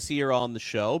business here on the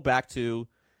show. Back to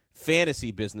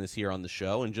fantasy business here on the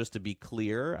show. And just to be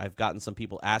clear, I've gotten some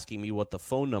people asking me what the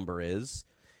phone number is.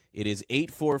 It is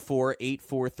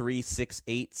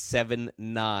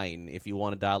 844-843-6879 if you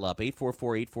want to dial up.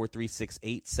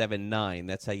 844-843-6879.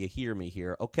 That's how you hear me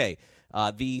here. Okay,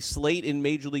 the slate in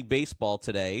Major League Baseball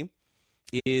today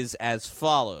is as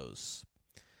follows.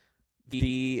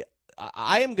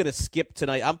 I am going to skip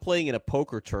tonight. I'm playing in a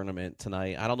poker tournament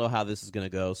tonight. I don't know how this is going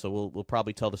to go, so we'll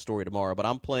probably tell the story tomorrow. But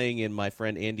I'm playing in my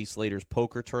friend Andy Slater's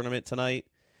poker tournament tonight,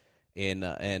 and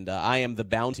I am the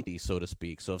bounty, so to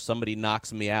speak. So if somebody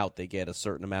knocks me out, they get a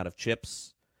certain amount of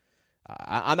chips.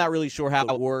 I'm not really sure how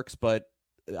it works, but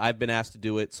I've been asked to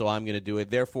do it, so I'm going to do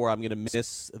it. Therefore, I'm going to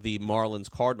miss the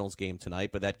Marlins-Cardinals game tonight,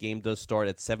 but that game does start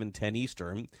at 7:10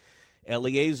 Eastern.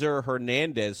 Eliezer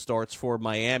Hernandez starts for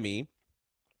Miami.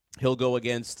 He'll go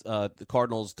against the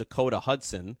Cardinals' Dakota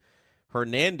Hudson.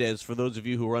 Hernandez, for those of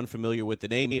you who are unfamiliar with the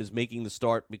name, is making the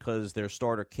start because their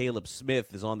starter Caleb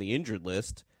Smith is on the injured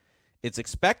list. It's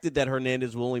expected that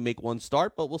Hernandez will only make one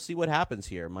start, but we'll see what happens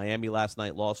here. Miami last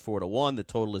night lost 4-1. The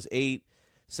total is 8.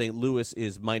 St. Louis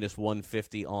is minus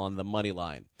 150 on the money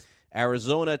line.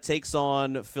 Arizona takes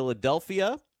on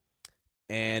Philadelphia.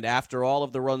 And after all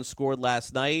of the runs scored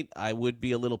last night, I would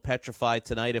be a little petrified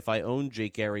tonight if I owned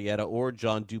Jake Arrieta or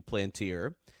John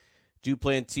Duplantier.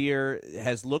 Duplantier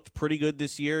has looked pretty good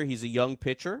this year. He's a young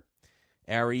pitcher.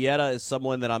 Arrieta is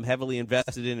someone that I'm heavily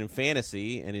invested in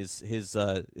fantasy, and his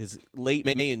late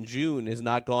May and June has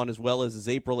not gone as well as his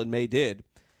April and May did.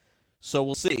 So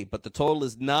we'll see. But the total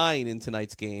is 9 in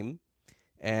tonight's game,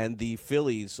 and the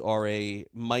Phillies are a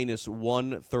minus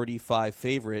 135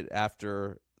 favorite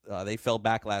after they fell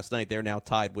back last night. They're now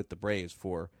tied with the Braves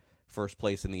for first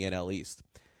place in the NL East.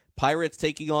 Pirates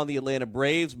taking on the Atlanta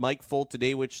Braves. Mike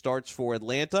Foltynewicz starts for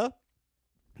Atlanta.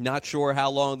 Not sure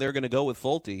how long they're going to go with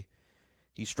Folty.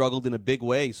 He struggled in a big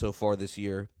way so far this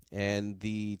year, and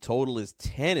the total is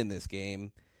 10 in this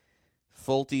game.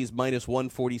 Folty's minus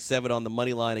 147 on the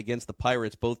money line against the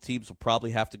Pirates. Both teams will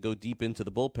probably have to go deep into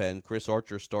the bullpen. Chris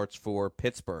Archer starts for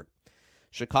Pittsburgh.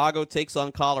 Chicago takes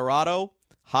on Colorado.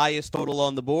 Highest total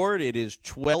on the board. It is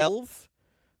 12.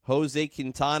 Jose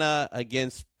Quintana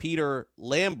against Peter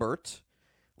Lambert.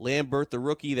 Lambert, the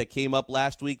rookie that came up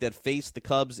last week that faced the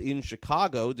Cubs in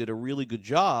Chicago, did a really good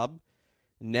job.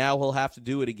 Now he'll have to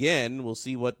do it again. We'll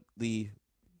see what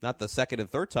not the second and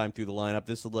third time through the lineup.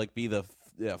 This will be the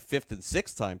fifth and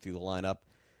sixth time through the lineup.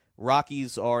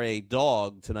 Rockies are a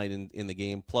dog tonight in the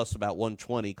game, plus about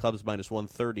 120. Cubs minus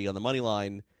 130 on the money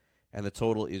line, and the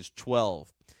total is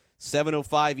 12.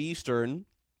 7:05 Eastern,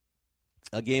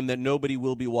 a game that nobody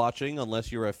will be watching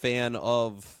unless you're a fan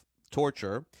of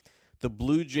torture. The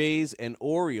Blue Jays and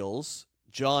Orioles.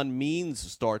 John Means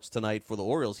starts tonight for the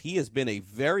Orioles. He has been a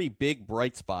very big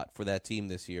bright spot for that team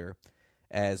this year,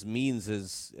 as Means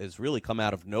has really come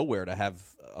out of nowhere to have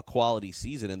a quality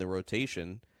season in the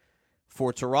rotation.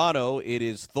 For Toronto, it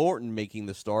is Thornton making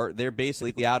the start. They're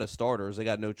basically out of starters. They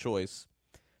got no choice.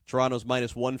 Toronto's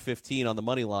minus 115 on the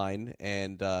money line,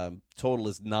 and total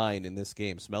is 9 in this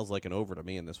game. Smells like an over to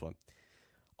me in this one.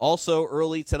 Also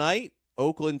early tonight,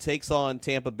 Oakland takes on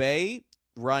Tampa Bay.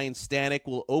 Ryan Stanek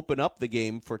will open up the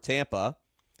game for Tampa.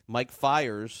 Mike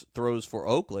Fiers throws for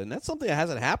Oakland. That's something that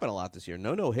hasn't happened a lot this year.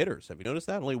 No no-hitters. Have you noticed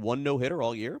that? Only one no-hitter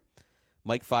all year.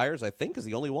 Mike Fiers, I think, is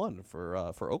the only one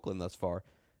for Oakland thus far.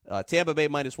 Tampa Bay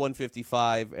minus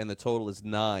 155, and the total is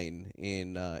 9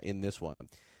 in this one.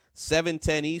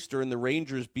 7:10 Eastern, the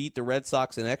Rangers beat the Red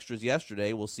Sox in extras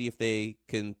yesterday. We'll see if they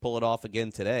can pull it off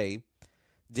again today.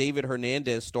 David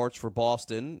Hernandez starts for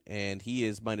Boston, and he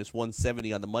is minus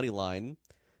 170 on the money line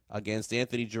against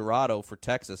Anthony Girardo for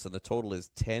Texas, and the total is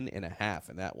 10.5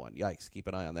 in that one. Yikes, keep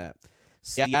an eye on that.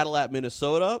 Seattle at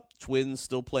Minnesota. Twins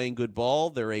still playing good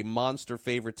ball. They're a monster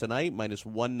favorite tonight, minus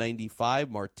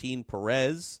 195. Martin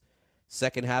Perez,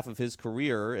 second half of his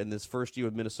career, and this first year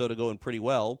with Minnesota going pretty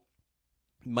well.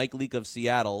 Mike Leake of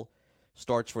Seattle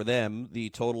starts for them. The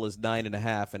total is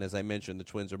 9.5, and as I mentioned, the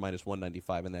Twins are minus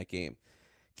 195 in that game.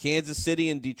 Kansas City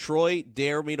and Detroit,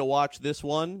 dare me to watch this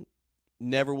one.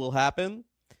 Never will happen.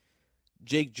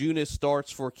 Jake Junis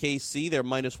starts for KC. They're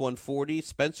minus 140.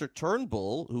 Spencer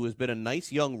Turnbull, who has been a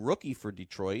nice young rookie for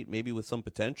Detroit, maybe with some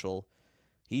potential,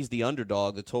 he's the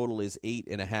underdog. The total is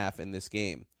 8.5 in this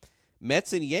game.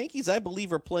 Mets and Yankees, I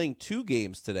believe, are playing 2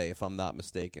 games today, if I'm not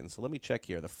mistaken. So let me check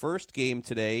here. The first game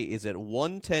today is at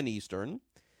 1:10 Eastern,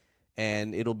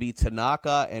 and it'll be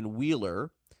Tanaka and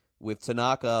Wheeler, with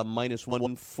Tanaka minus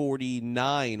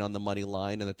 149 on the money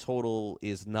line, and the total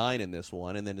is 9 in this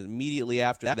one. And then immediately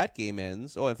after that game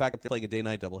ends, in fact, they're playing a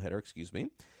day-night doubleheader, excuse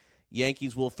me.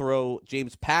 Yankees will throw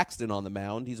James Paxton on the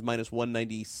mound. He's minus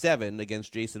 197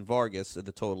 against Jason Vargas, and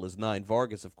the total is 9.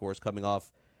 Vargas, of course, coming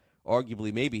off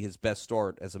arguably maybe his best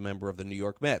start as a member of the New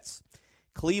York Mets.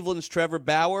 Cleveland's Trevor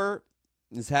Bauer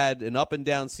has had an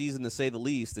up-and-down season, to say the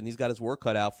least, and he's got his work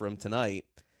cut out for him tonight,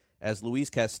 as Luis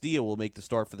Castillo will make the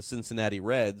start for the Cincinnati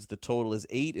Reds. The total is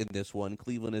 8 in this one.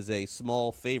 Cleveland is a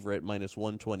small favorite, minus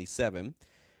 127.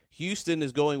 Houston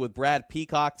is going with Brad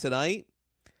Peacock tonight.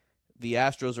 The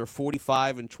Astros are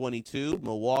 45-22.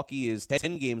 Milwaukee is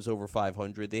 10 games over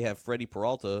 500. They have Freddie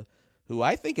Peralta, who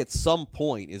I think at some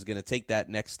point is going to take that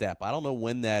next step. I don't know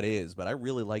when that is, but I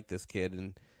really like this kid,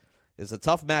 and it's a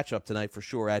tough matchup tonight for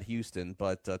sure at Houston,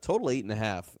 but total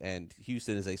 8.5, and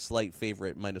Houston is a slight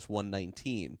favorite, minus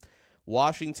 119.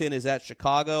 Washington is at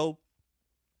Chicago.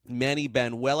 Manny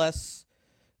Banuelos,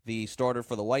 the starter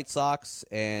for the White Sox,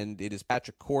 and it is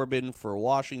Patrick Corbin for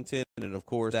Washington, and of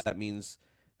course that means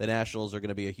the Nationals are going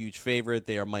to be a huge favorite.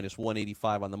 They are minus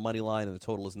 185 on the money line, and the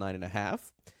total is 9.5.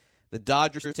 The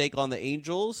Dodgers take on the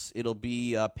Angels. It'll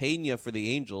be Pena for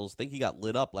the Angels. I think he got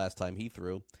lit up last time he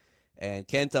threw. And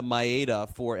Kenta Maeda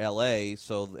for L.A.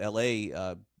 So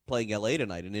L.A. Playing L.A.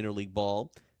 tonight in interleague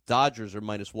ball. Dodgers are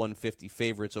minus 150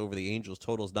 favorites over the Angels.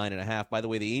 Total's 9.5. By the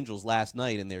way, the Angels last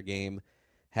night in their game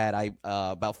had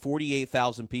about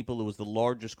 48,000 people. It was the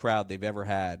largest crowd they've ever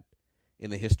had in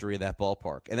the history of that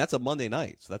ballpark. And that's a Monday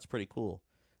night, so that's pretty cool.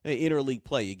 Interleague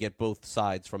play, you get both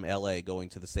sides from L.A. going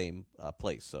to the same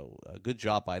place. So good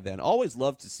job by them. Always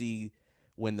love to see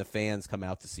when the fans come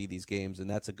out to see these games, and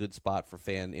that's a good spot for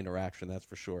fan interaction, that's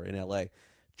for sure, in L.A.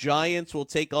 Giants will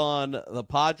take on the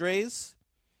Padres.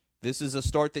 This is a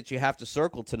start that you have to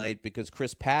circle tonight because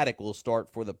Chris Paddock will start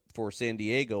for San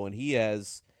Diego, and he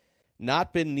has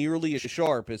not been nearly as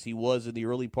sharp as he was in the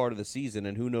early part of the season,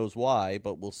 and who knows why,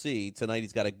 but we'll see. Tonight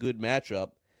he's got a good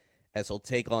matchup as he'll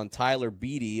take on Tyler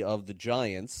Beatty of the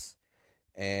Giants.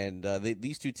 And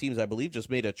these two teams, I believe, just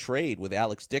made a trade with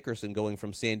Alex Dickerson going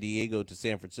from San Diego to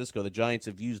San Francisco. The Giants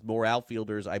have used more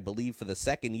outfielders, I believe, for the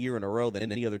second year in a row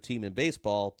than any other team in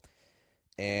baseball.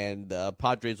 And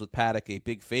Padres with Paddock, a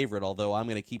big favorite, although I'm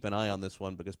going to keep an eye on this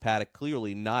one because Paddock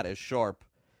clearly not as sharp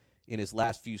in his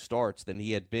last few starts than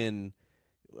he had been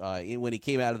when he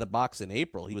came out of the box in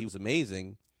April. He was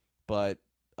amazing, but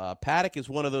Paddock is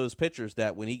one of those pitchers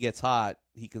that when he gets hot,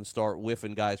 he can start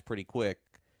whiffing guys pretty quick.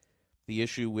 The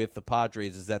issue with the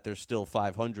Padres is that they're still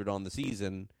 500 on the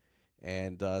season,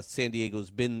 and San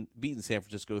Diego's been beaten San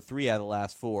Francisco 3 out of the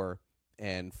last 4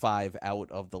 and 5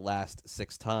 out of the last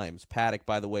 6 times. Paddock,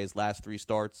 by the way, his last 3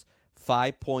 starts,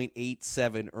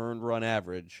 5.87 earned run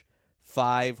average,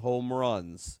 5 home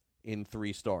runs in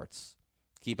 3 starts.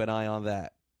 Keep an eye on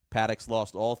that. Paddock's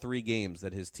lost all 3 games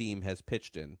that his team has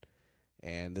pitched in.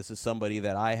 And this is somebody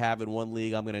that I have in one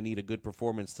league. I'm going to need a good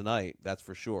performance tonight, that's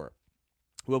for sure.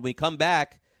 When we come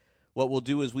back, what we'll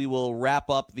do is we will wrap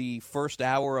up the first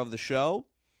hour of the show.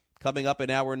 Coming up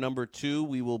in hour number 2,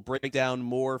 we will break down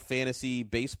more fantasy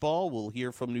baseball. We'll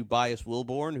hear from Nubias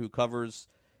Wilborn, who covers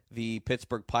the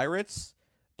Pittsburgh Pirates.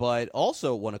 But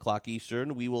also, 1 o'clock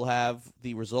Eastern, we will have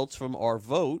the results from our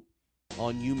vote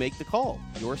on You Make the Call,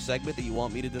 your segment that you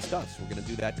want me to discuss. We're going to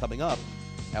do that coming up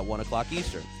at 1 o'clock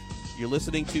Eastern. You're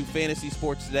listening to Fantasy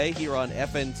Sports Today here on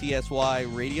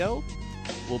FNTSY Radio.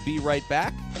 We'll be right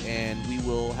back, and we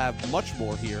will have much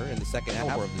more here in the second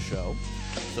hour of the show.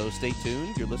 So stay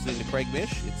tuned. You're listening to Craig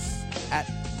Mish. It's at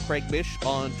Craig Mish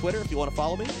on Twitter if you want to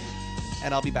follow me.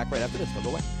 And I'll be back right after this. Don't go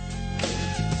away.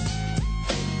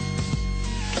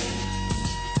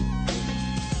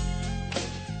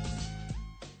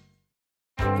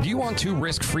 Do you want 2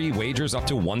 risk-free wagers up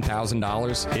to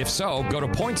 $1,000? If so, go to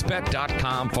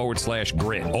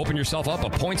pointsbet.com/grid. Open yourself up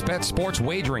a PointsBet sports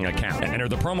wagering account. Enter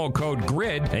the promo code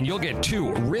GRID, and you'll get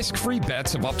 2 risk-free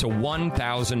bets of up to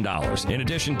 $1,000. In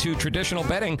addition to traditional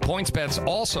betting, PointsBet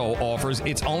also offers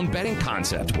its own betting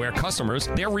concept, where customers,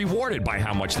 they're rewarded by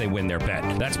how much they win their bet.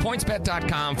 That's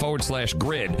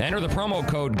pointsbet.com/grid. Enter the promo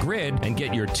code GRID and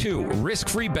get your 2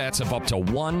 risk-free bets of up to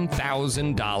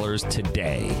 $1,000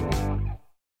 today.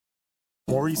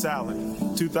 Maurice Allen,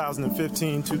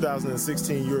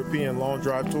 2015-2016 European Long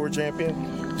Drive Tour champion,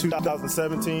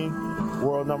 2017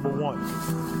 world number 1.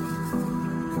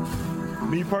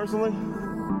 Me personally,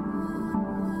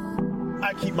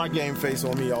 I keep my game face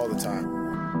on me all the time.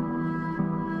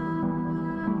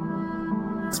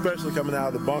 Especially coming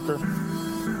out of the bunker,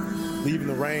 leaving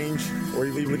the range, or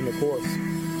even leaving the course.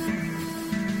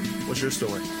 What's your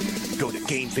story? Go to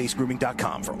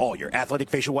GameFaceGrooming.com for all your athletic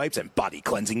facial wipes and body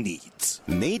cleansing needs.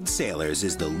 Maid Sailors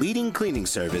is the leading cleaning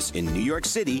service in New York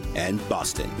City and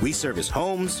Boston. We service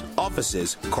homes,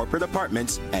 offices, corporate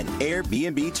apartments, and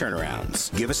Airbnb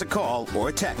turnarounds. Give us a call or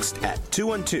a text at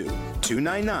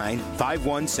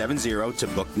 212-299-5170 to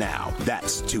book now.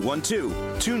 That's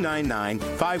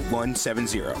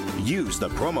 212-299-5170. Use the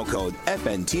promo code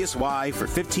FNTSY for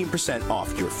 15%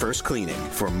 off your first cleaning.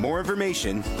 For more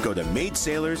information, go to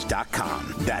maidsailors.com.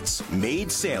 That's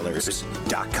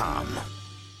maidsailors.com.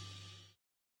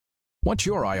 What's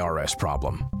your IRS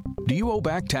problem? Do you owe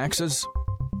back taxes?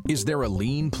 Is there a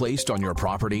lien placed on your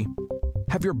property?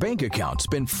 Have your bank accounts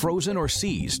been frozen or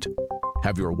seized?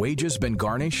 Have your wages been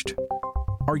garnished?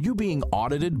 Are you being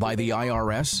audited by the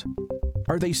IRS?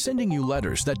 Are they sending you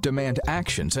letters that demand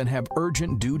actions and have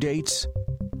urgent due dates?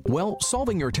 Well,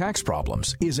 solving your tax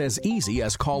problems is as easy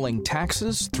as calling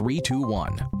Taxes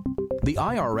 321. The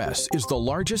IRS is the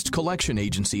largest collection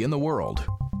agency in the world.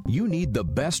 You need the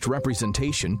best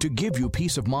representation to give you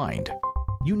peace of mind.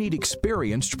 You need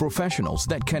experienced professionals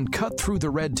that can cut through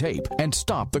the red tape and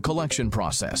stop the collection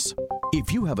process.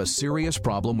 If you have a serious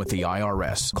problem with the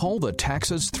IRS, call the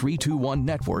Taxes 321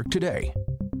 network today.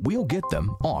 We'll get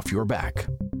them off your back.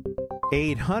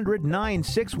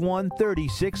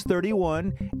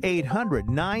 800-961-3631,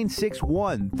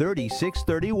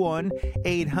 800-961-3631,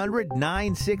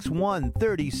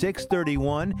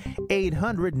 800-961-3631,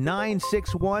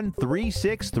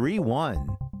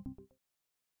 800-961-3631.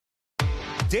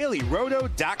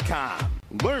 DailyRoto.com.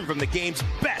 Learn from the game's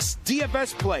best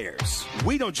DFS players.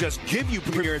 We don't just give you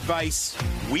premier advice,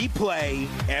 we play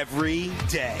every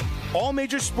day. All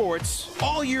major sports,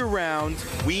 all year round,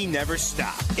 we never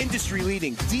stop.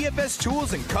 Industry-leading DFS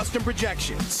tools and custom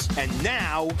projections. And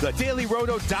now, the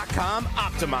DailyRoto.com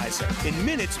Optimizer. In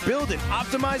minutes, build and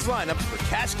optimize lineups for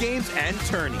cash games and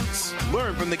tourneys.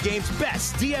 Learn from the game's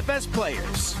best DFS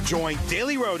players. Join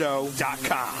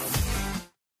DailyRoto.com.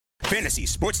 Fantasy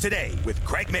Sports Today with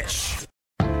Craig Mish.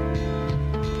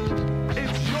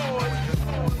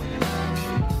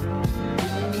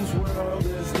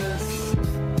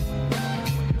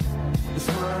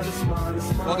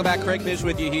 Welcome back. Craig Mish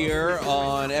with you here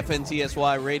on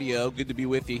FNTSY Radio. Good to be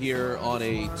with you here on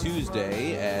a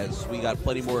Tuesday, as we got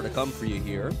plenty more to come for you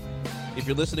here. If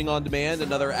you're listening on demand,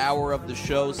 another hour of the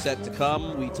show set to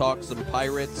come. We talk some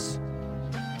Pirates,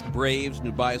 Braves.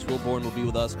 Nubias Wilborn will be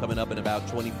with us coming up in about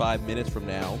 25 minutes from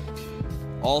now.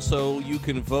 Also, you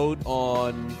can vote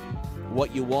on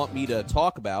what you want me to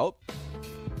talk about,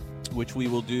 which we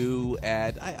will do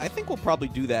at, I think we'll probably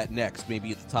do that next,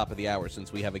 maybe at the top of the hour,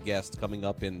 since we have a guest coming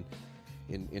up in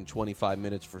 25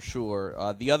 minutes for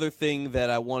sure. The other thing that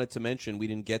I wanted to mention, we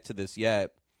didn't get to this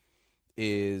yet,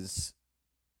 is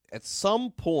at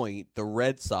some point the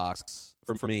Red Sox,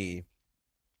 for me,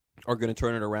 are going to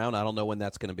turn it around. I don't know when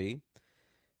that's going to be.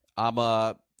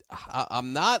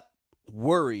 I'm not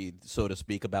worried, so to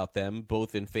speak, about them,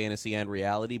 both in fantasy and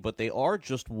reality, but they are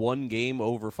just one game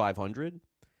over 500.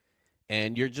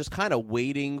 And you're just kind of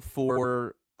waiting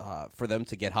for them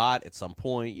to get hot at some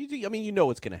point. You know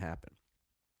what's going to happen.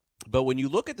 But when you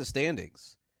look at the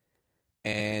standings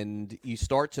and you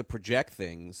start to project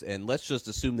things, and let's just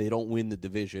assume they don't win the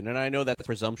division, and I know that's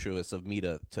presumptuous of me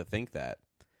to think that,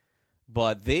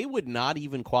 but they would not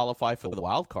even qualify for the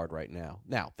wild card right now.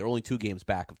 Now, they're only 2 games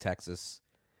back of Texas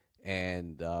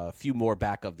and a few more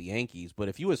back of the Yankees. But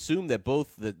if you assume that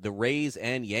both the Rays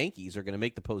and Yankees are going to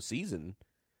make the postseason,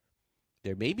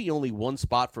 there may be only one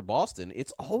spot for Boston.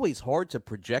 It's always hard to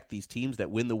project these teams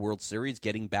that win the World Series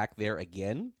getting back there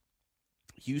again.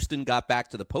 Houston got back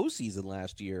to the postseason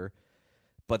last year,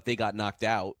 but they got knocked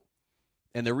out.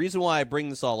 And the reason why I bring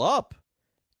this all up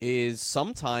is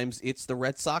sometimes it's the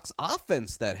Red Sox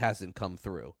offense that hasn't come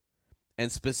through,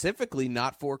 and specifically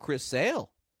not for Chris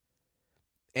Sale.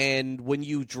 And when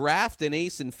you draft an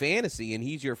ace in fantasy and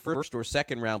he's your first or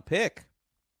second round pick,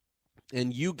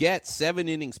 and you get 7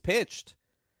 innings pitched,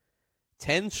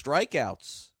 10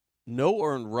 strikeouts, no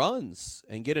earned runs,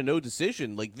 and get a no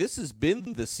decision, like this has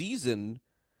been the season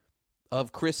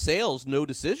of Chris Sale's no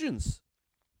decisions.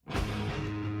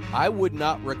 I would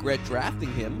not regret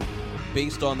drafting him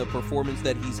based on the performance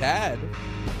that he's had.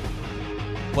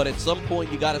 But at some point,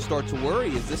 you got to start to worry.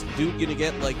 Is this dude going to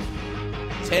get like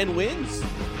 10 wins?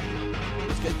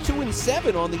 He's got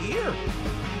 2-7 on the year.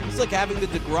 It's like having the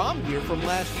DeGrom year from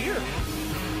last year.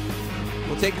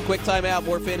 We'll take a quick time out.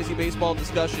 More fantasy baseball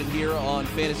discussion here on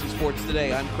Fantasy Sports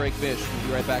Today. I'm Craig Mish. We'll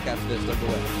be right back after this. Don't go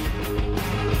away.